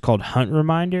 It's called Hunt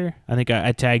Reminder. I think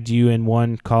I tagged you in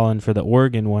one, Colin, for the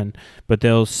Oregon one, but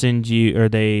they'll send you, or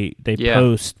they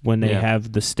post when they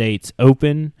have the states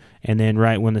open, and then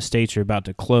right when the states are about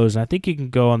to close. And I think you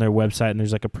can go on their website, and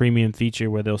there's like a premium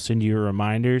feature where they'll send you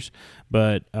reminders,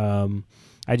 but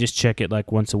I just check it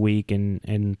like once a week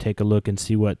and take a look and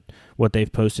see what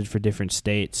they've posted for different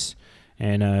states,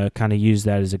 and kind of use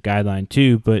that as a guideline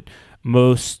too. But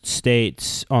most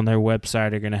states on their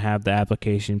website are going to have the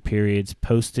application periods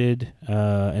posted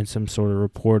in some sort of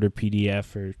report or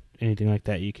PDF or anything like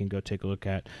that you can go take a look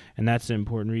at. And that's an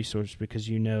important resource because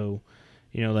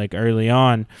like early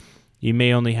on, you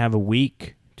may only have a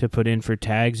week to put in for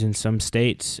tags in some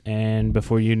states, and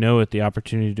before you know it, the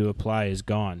opportunity to apply is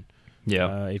gone.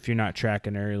 Yeah. If you're not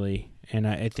tracking early. And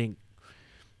I think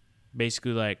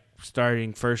basically like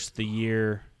starting first of the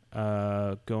year,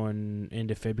 going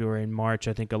into February and March,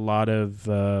 I think a lot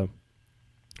of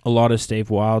state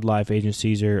wildlife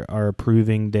agencies are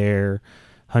approving their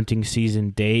hunting season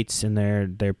dates and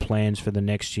their plans for the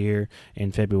next year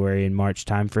in February and March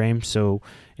timeframe. So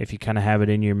if you kind of have it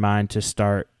in your mind to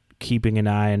start keeping an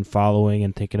eye and following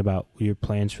and thinking about your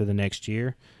plans for the next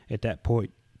year at that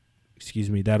point,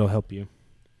 that'll help you.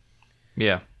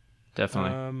 Yeah,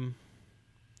 definitely.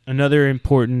 Another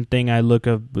important thing I look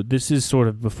up, but this is sort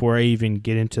of before I even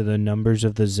get into the numbers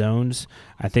of the zones,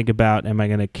 I think about, am I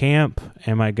going to camp?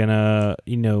 Am I going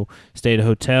to, stay at a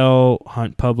hotel,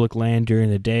 hunt public land during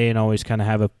the day, and always kind of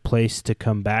have a place to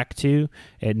come back to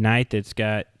at night that's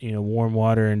got, warm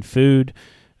water and food?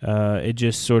 It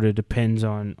just sort of depends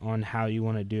on how you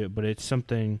want to do it, but it's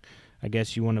something I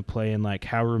guess you want to play in, like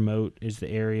how remote is the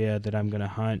area that I'm going to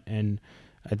hunt. And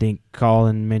I think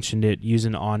Colin mentioned it,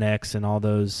 using OnX and all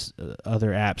those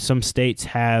other apps. Some states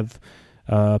have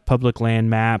public land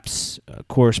maps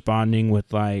corresponding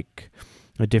with like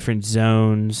the different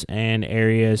zones and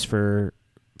areas for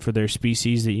their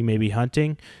species that you may be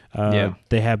hunting.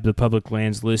 They have the public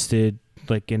lands listed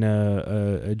like in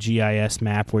a GIS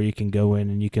map where you can go in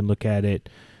and you can look at it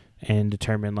and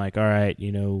determine like, all right,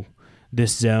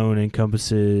 this zone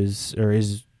encompasses or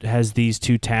has these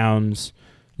 2 towns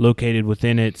located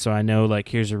within it, so I know like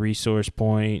here's a resource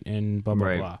point and blah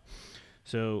blah blah.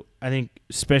 So I think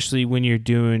especially when you're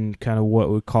doing kind of what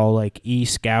we call like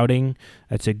e-scouting,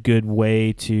 that's a good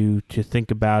way to think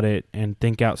about it and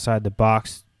think outside the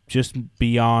box, just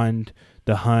beyond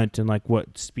the hunt and like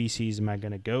what species am I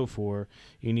going to go for.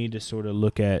 You need to sort of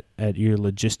look at your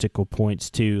logistical points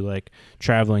too, like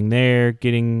traveling there,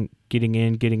 getting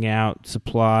in, getting out,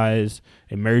 supplies,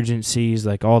 emergencies,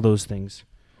 like all those things.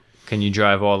 Can you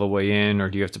drive all the way in, or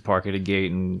do you have to park at a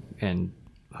gate and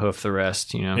hoof the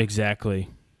rest, Exactly.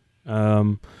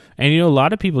 And, a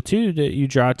lot of people, too, that you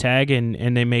draw a tag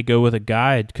and they may go with a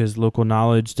guide because local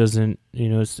knowledge doesn't,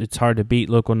 it's hard to beat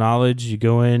local knowledge. You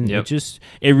go in. Yep.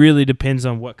 It really depends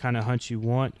on what kind of hunt you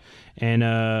want. And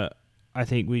I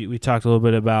think we talked a little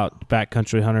bit about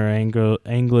backcountry hunter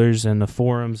anglers and the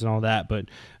forums and all that,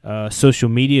 but social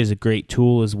media is a great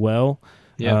tool as well.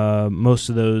 Yep. Most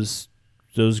of those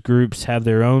groups have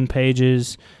their own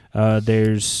pages.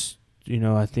 There's,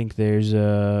 I think there's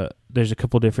a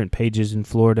couple different pages in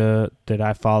Florida that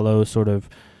I follow, sort of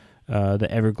the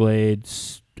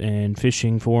Everglades and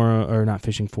fishing forum, or not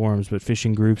fishing forums, but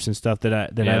fishing groups and stuff that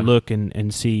I look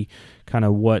and see kind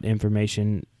of what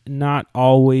information, not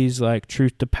always like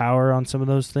truth to power on some of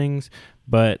those things,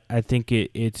 but I think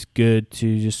it's good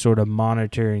to just sort of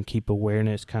monitor and keep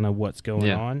awareness kind of what's going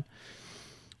on.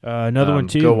 Another one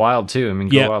too. Go Wild too. I mean,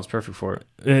 Go Wild's perfect for it.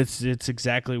 It's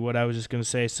exactly what I was just going to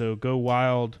say. So Go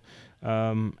Wild,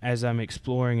 as I'm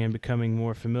exploring and becoming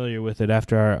more familiar with it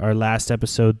after our last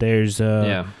episode, there's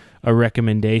a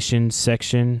recommendation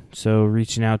section. So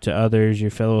reaching out to others,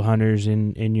 your fellow hunters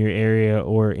in your area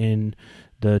or in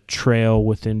the trail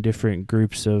within different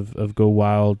groups of Go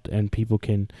Wild, and people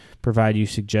can provide you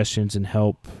suggestions and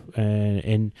help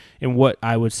in what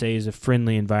I would say is a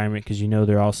friendly environment, because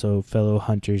they're also fellow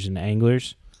hunters and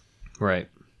anglers. Right.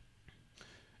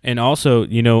 And also,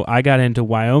 I got into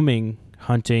Wyoming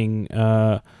hunting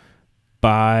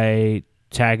by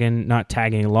not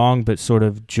tagging along, but sort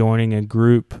of joining a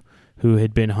group who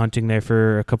had been hunting there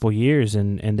for a couple years,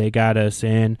 and they got us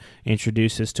in,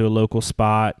 introduced us to a local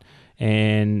spot,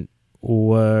 and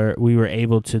we were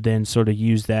able to then sort of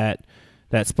use that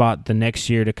spot the next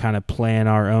year to kind of plan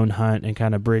our own hunt and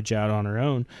kind of bridge out on our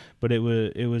own. But it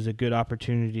was a good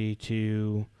opportunity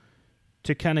to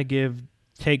kind of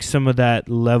take some of that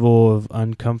level of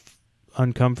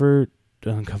uncomfortable.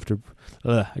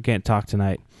 I can't talk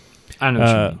tonight. I know what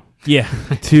you mean. Yeah,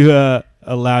 to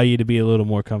allow you to be a little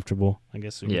more comfortable, I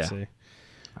guess we could say.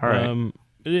 All right.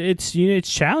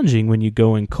 It's challenging when you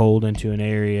go in cold into an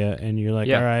area and you're like,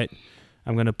 all right,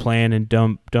 I'm going to plan and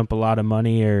dump a lot of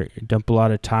money or dump a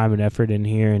lot of time and effort in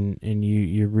here, and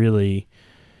you really,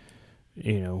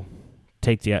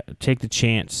 take the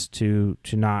chance to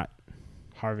not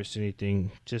harvest anything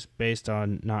just based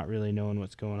on not really knowing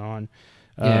what's going on.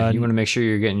 Yeah, you want to make sure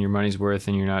you're getting your money's worth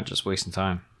and you're not just wasting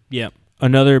time. Yeah.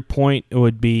 Another point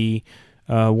would be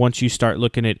once you start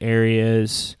looking at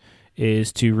areas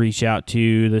is to reach out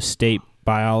to the state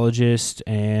biologist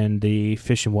and the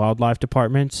Fish and Wildlife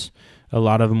departments. A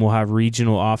lot of them will have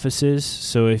regional offices.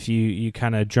 So if you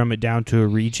kind of drum it down to a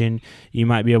region, you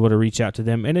might be able to reach out to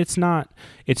them. And it's not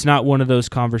one of those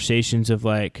conversations of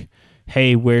like,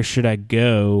 hey, where should I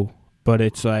go? But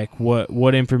it's like,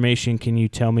 what information can you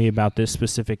tell me about this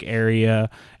specific area?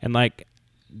 And like,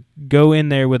 go in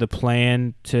there with a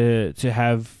plan to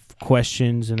have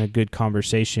questions and a good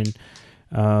conversation.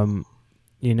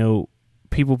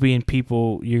 People being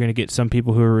people, you're going to get some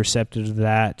people who are receptive to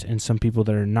that and some people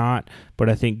that are not. But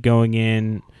I think going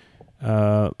in,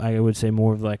 I would say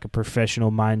more of like a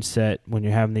professional mindset when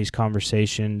you're having these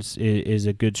conversations is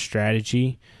a good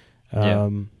strategy.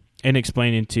 And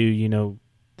explaining to,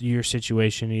 your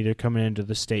situation, either coming into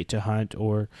the state to hunt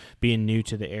or being new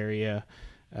to the area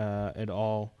at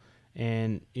all.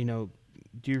 And,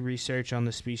 do research on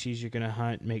the species you're going to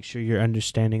hunt. Make sure you're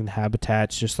understanding the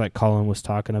habitats, just like Colin was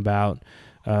talking about.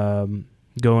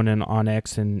 Going in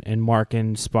onX and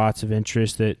marking spots of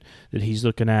interest that he's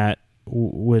looking at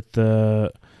with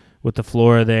the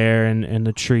flora there and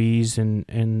the trees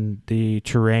and the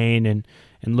terrain and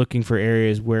looking for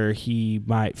areas where he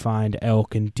might find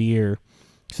elk and deer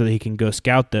so that he can go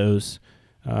scout those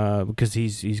because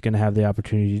he's going to have the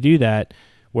opportunity to do that.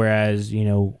 Whereas,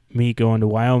 me going to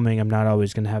Wyoming, I'm not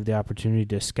always going to have the opportunity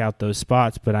to scout those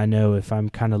spots, but I know if I'm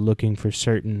kind of looking for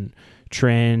certain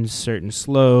trends, certain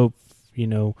slope,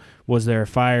 was there a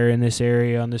fire in this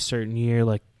area on this certain year?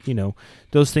 Like,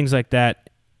 those things like that,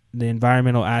 the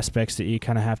environmental aspects that you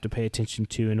kind of have to pay attention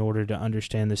to in order to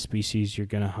understand the species you're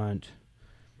going to hunt.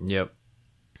 Yep.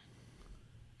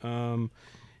 And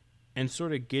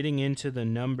sort of getting into the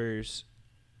numbers,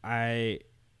 I...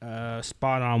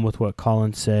 spot on with what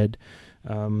Colin said.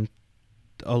 A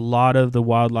lot of the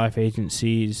wildlife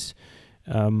agencies,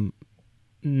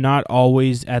 not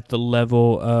always at the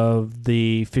level of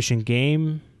the Fish and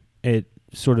Game,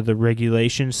 sort of the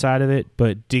regulation side of it,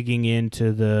 but digging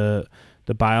into the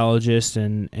biologist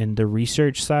and the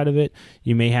research side of it,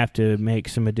 you may have to make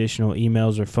some additional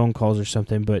emails or phone calls or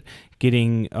something, but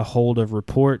getting a hold of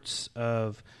reports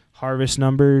of harvest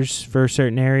numbers for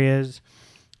certain areas.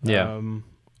 Yeah.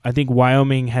 I think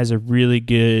Wyoming has a really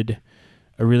good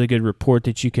report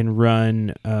that you can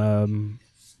run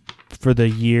for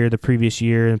the previous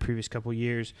year and previous couple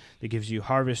years that gives you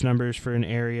harvest numbers for an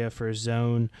area, for a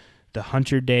zone, the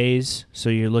hunter days. So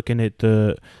you're looking at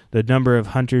the number of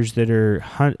hunters that are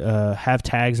have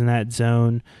tags in that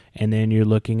zone, and then you're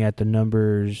looking at the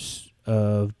numbers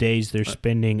of days they're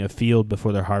spending afield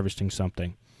before they're harvesting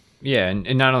something. Yeah,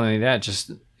 and not only that,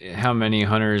 just how many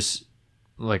hunters,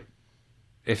 like,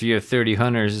 if you have 30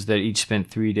 hunters that each spent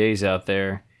 3 days out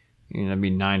there, that'd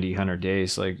be 90 hunter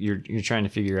days. Like you're trying to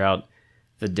figure out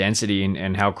the density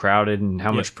and how crowded and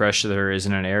how much pressure there is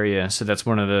in an area. So that's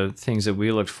one of the things that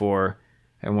we looked for,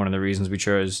 and one of the reasons we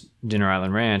chose Dinner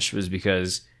Island Ranch was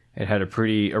because it had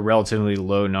a relatively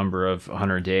low number of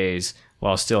hunter days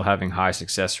while still having high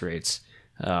success rates.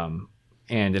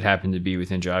 And it happened to be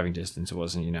within driving distance. It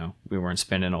wasn't, we weren't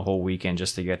spending a whole weekend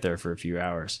just to get there for a few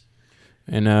hours.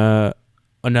 And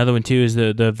another one too is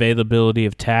the availability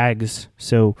of tags.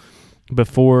 So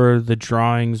before the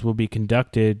drawings will be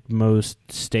conducted,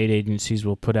 most state agencies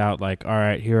will put out like, all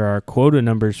right, here are our quota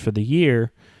numbers for the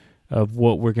year of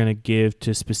what we're going to give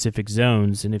to specific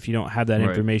zones. And if you don't have that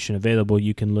information available,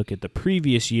 you can look at the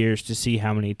previous years to see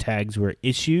how many tags were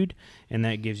issued, and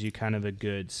that gives you kind of a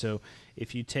good. So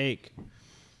if you take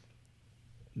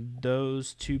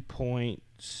those 2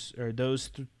 points or those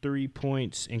 3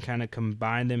 points and kind of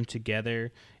combine them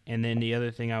together, and then the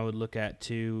other thing I would look at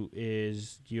too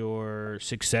is your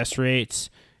success rates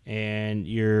and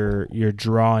your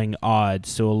drawing odds.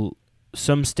 So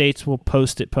some states will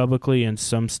post it publicly and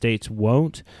some states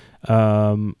won't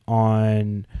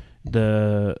on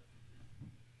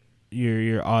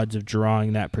your odds of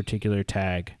drawing that particular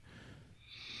tag.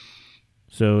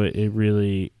 So it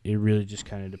really just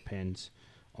kind of depends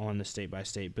on the state by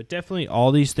state. But definitely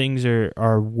all these things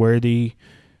are worthy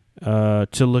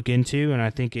to look into, and I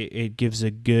think it gives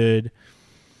a good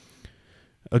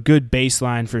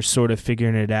baseline for sort of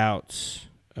figuring it out,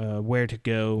 where to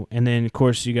go. And then, of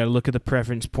course, you got to look at the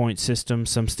preference point system.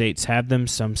 Some states have them,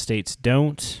 some states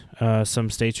don't. Some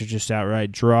states are just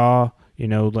outright draw.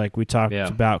 Like we talked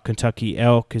about, Kentucky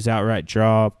elk is outright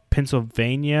draw.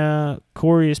 Pennsylvania,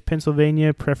 Corey, is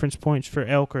Pennsylvania preference points for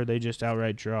elk, or are they just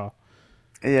outright draw?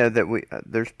 Yeah,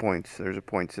 there's points. There's a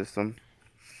point system.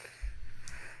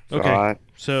 Okay.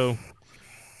 So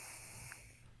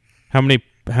how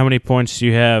many points do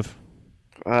you have?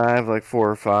 I have like 4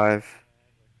 or 5.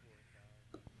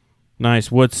 Nice.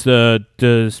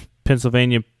 Does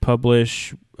Pennsylvania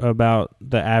publish about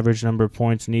the average number of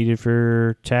points needed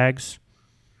for tags?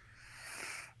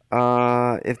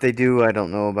 If they do, I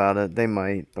don't know about it. They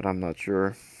might, but I'm not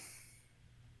sure.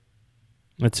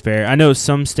 That's fair. I know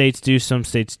some states do, some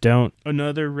states don't.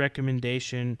 Another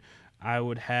recommendation I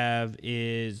would have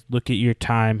is look at your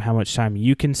time, how much time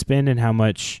you can spend, and how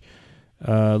much,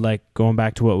 like going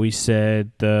back to what we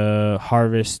said, the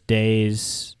harvest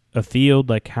days afield,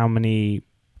 like how many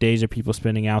days are people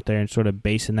spending out there, and sort of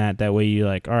basing that. That way you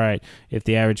like, all right, if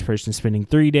the average person's spending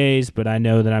 3 days, but I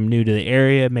know that I'm new to the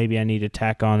area, maybe I need to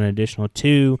tack on an additional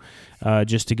 2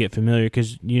 just to get familiar.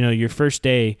 Because, your first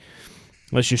day,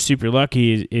 unless you're super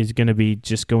lucky, is going to be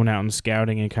just going out and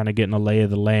scouting and kind of getting a lay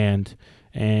of the land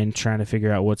and trying to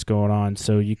figure out what's going on.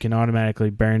 So you can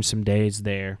automatically burn some days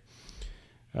there.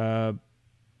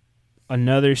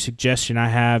 Another suggestion I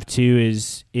have too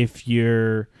is if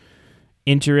you're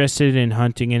interested in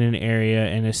hunting in an area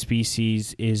and a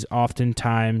species, is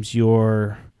oftentimes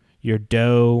your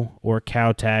doe or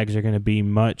cow tags are going to be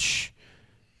much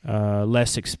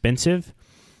less expensive.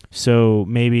 So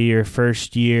maybe your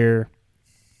first year,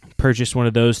 purchase one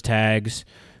of those tags,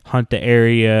 hunt the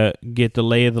area, get the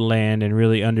lay of the land, and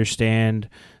really understand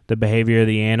the behavior of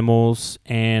the animals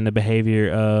and the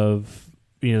behavior of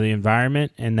the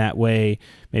environment. And that way,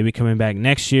 maybe coming back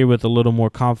next year with a little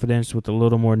more confidence, with a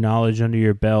little more knowledge under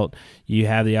your belt, you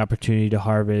have the opportunity to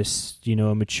harvest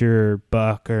a mature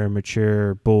buck or a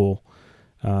mature bull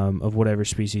of whatever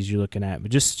species you're looking at.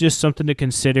 But just something to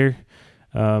consider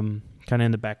kind of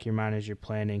in the back of your mind as you're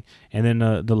planning. And then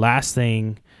the last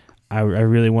thing I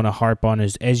really want to harp on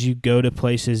is, as you go to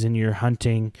places and you're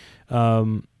hunting,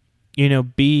 be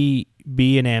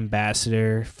an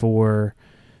ambassador for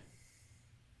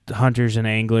the hunters and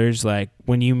anglers. Like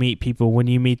when you meet people, when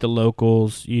you meet the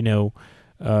locals,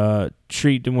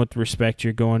 treat them with respect.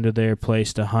 You're going to their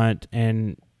place to hunt,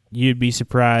 and you'd be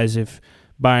surprised if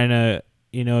buying a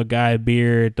guy a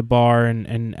beer at the bar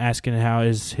and asking how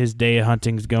his day of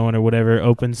hunting's going or whatever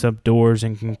opens up doors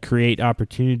and can create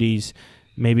opportunities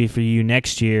maybe for you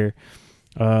next year,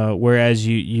 whereas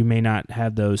you may not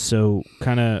have those. So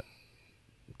kind of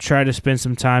try to spend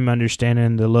some time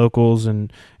understanding the locals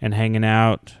and hanging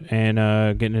out and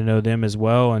getting to know them as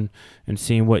well, and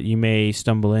seeing what you may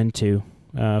stumble into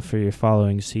for your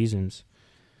following seasons.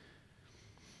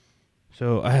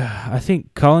 So I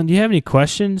think, Colin, do you have any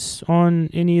questions on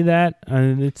any of that?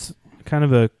 It's kind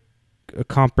of a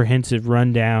comprehensive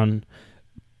rundown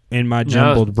in my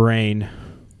jumbled brain.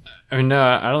 No,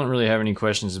 I don't really have any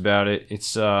questions about it.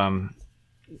 It's forgive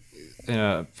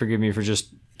me for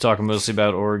just talking mostly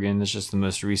about Oregon. It's just the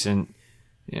most recent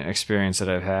experience that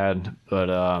I've had. But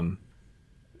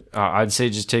I'd say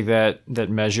just take that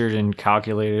measured and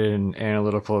calculated and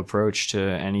analytical approach to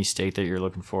any state that you're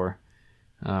looking for.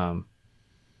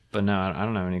 But no, I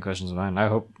don't have any questions of mine. I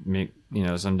hope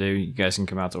someday you guys can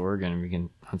come out to Oregon and we can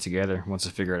hunt together once I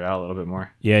figure it out a little bit more.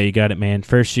 Yeah, you got it, man.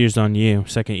 First year's on you.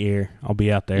 Second year, I'll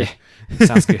be out there. Yeah,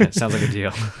 sounds good. Sounds like a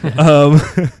deal.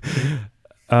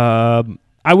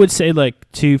 I would say,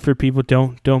 like, too, for people,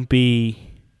 don't be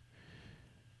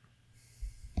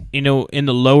in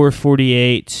the lower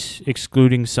 48,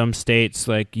 excluding some states,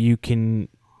 like you can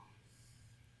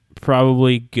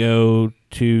probably go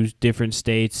to different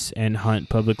states and hunt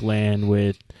public land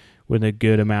with a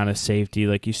good amount of safety.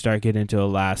 Like you start getting into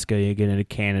Alaska, you get into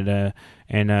Canada,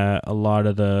 and a lot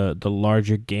of the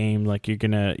larger game, like your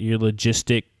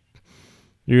logistical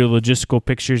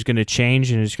picture is going to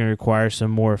change, and it's going to require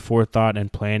some more forethought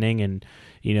and planning. And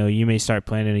you may start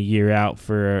planning a year out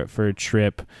for a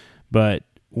trip, but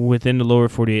within the lower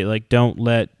 48, like don't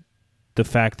let the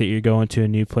fact that you're going to a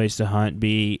new place to hunt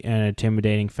be an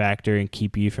intimidating factor and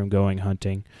keep you from going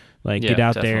hunting. Like, get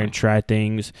out there and try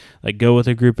things. Like, go with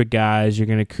a group of guys. You're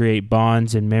going to create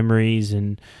bonds and memories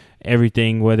and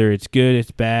everything, whether it's good,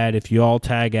 it's bad. If you all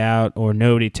tag out or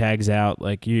nobody tags out,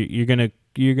 like, you're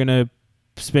gonna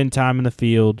spend time in the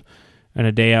field, and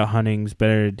a day out hunting is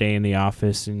better than a day in the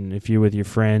office. And if you're with your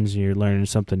friends and you're learning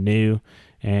something new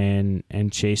and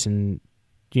chasing,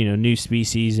 new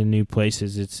species and new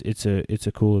places, it's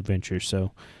a cool adventure.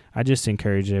 So I just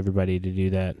encourage everybody to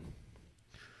do that.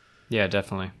 Yeah,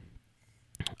 definitely.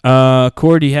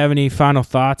 Cord, do you have any final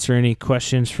thoughts or any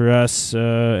questions for us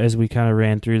as we kind of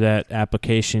ran through that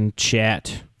application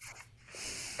chat?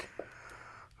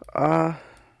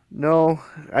 No,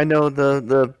 I know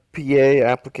the PA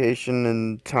application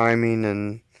and timing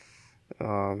and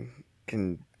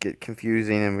can get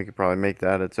confusing, and we could probably make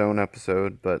that its own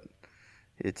episode, but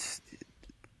it's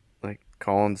like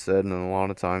Colin said, and a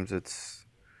lot of times it's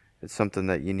something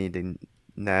that you need to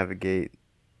navigate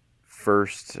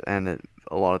first, and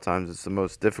a lot of times it's the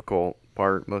most difficult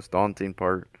part, most daunting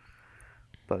part.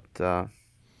 But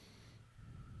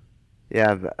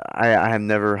yeah, I have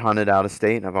never hunted out of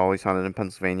state. I've always hunted in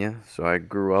Pennsylvania, so I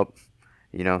grew up,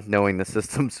 knowing the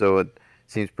system, so it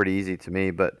seems pretty easy to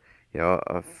me. But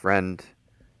a friend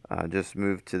just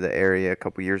moved to the area a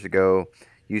couple years ago,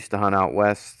 used to hunt out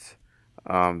west,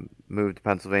 moved to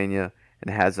Pennsylvania, and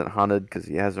hasn't hunted because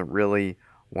he hasn't really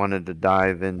wanted to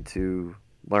dive into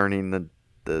learning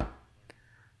the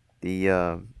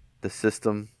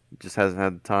system. Just hasn't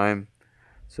had the time.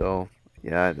 So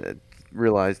yeah, I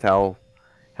realized how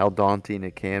daunting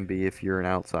it can be if you're an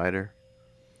outsider.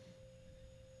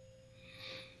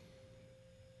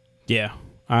 Yeah,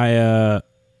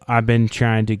 I've been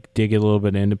trying to dig a little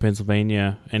bit into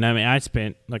Pennsylvania, and I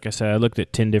mean, like I said, I looked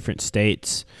at 10 different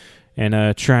states,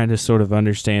 and trying to sort of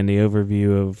understand the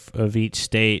overview of each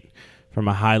state from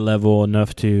a high level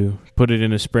enough to put it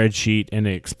in a spreadsheet and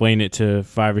explain it to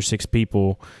 5 or 6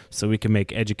 people so we can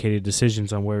make educated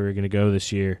decisions on where we're going to go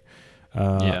this year.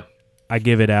 Yeah. I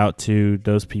give it out to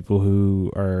those people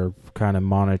who are kind of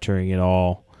monitoring it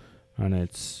all, and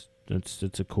it's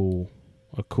a cool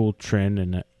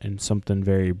trend and something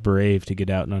very brave to get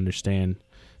out and understand.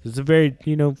 It's a very,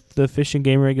 the Fish and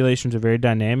Game regulations are very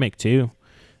dynamic too.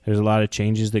 There's a lot of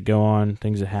changes that go on,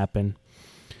 things that happen.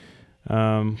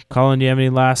 Colin, do you have any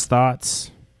last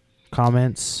thoughts,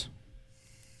 comments?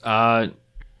 No,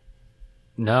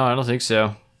 I don't think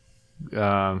so.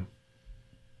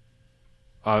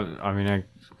 I mean, I'm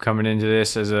coming into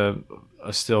this as a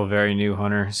still very new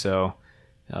hunter, so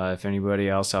if anybody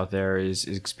else out there is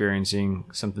experiencing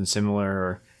something similar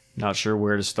or not sure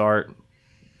where to start,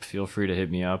 feel free to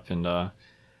hit me up, and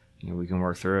we can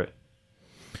work through it.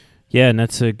 Yeah, and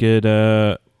that's a good.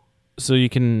 So you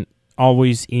can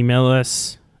always email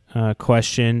us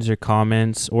questions or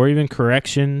comments or even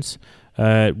corrections.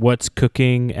 What's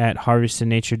cooking at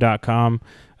harvestinature.com.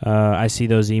 I see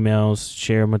those emails,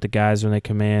 share them with the guys when they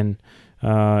come in.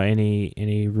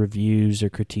 Any reviews or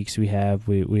critiques we have,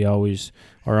 we always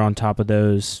are on top of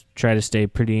those. Try to stay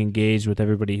pretty engaged with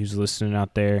everybody who's listening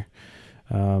out there.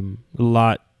 A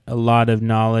lot of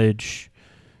knowledge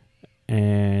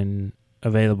and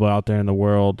available out there in the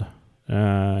world,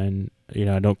 and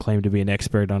I don't claim to be an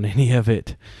expert on any of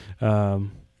it,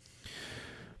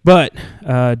 but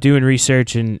doing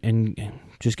research and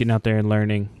just getting out there and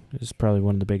learning is probably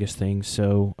one of the biggest things.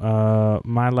 So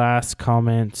my last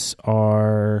comments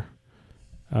are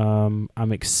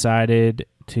I'm excited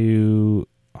to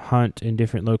hunt in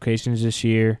different locations this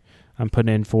year. I'm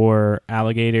putting in for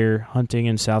alligator hunting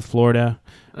in South Florida.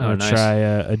 I'm going to try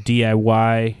a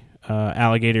DIY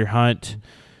alligator hunt,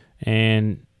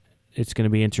 and it's going to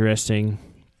be interesting.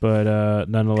 But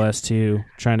nonetheless, too,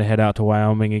 trying to head out to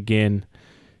Wyoming again,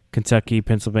 Kentucky,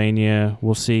 Pennsylvania.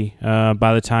 We'll see.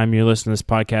 By the time you listen to this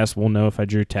podcast, we'll know if I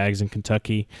drew tags in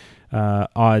Kentucky.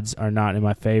 Odds are not in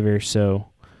my favor, so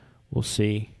we'll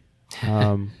see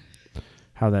how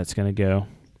that's going to go.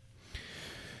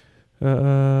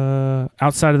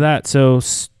 Outside of that, so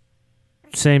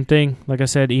same thing. Like I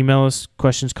said, email us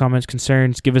questions, comments,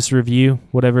 concerns. Give us a review,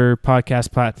 whatever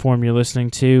podcast platform you're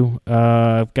listening to.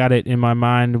 I've got it in my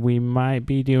mind. We might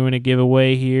be doing a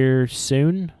giveaway here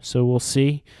soon, so we'll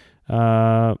see.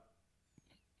 Might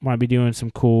be doing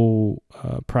some cool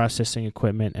processing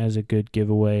equipment as a good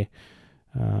giveaway.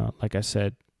 Like I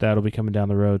said, that'll be coming down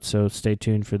the road, so stay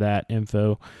tuned for that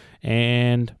info.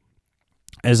 And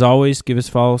as always, give us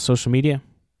a follow on social media.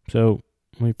 So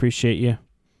we appreciate you.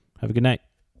 Have a good night.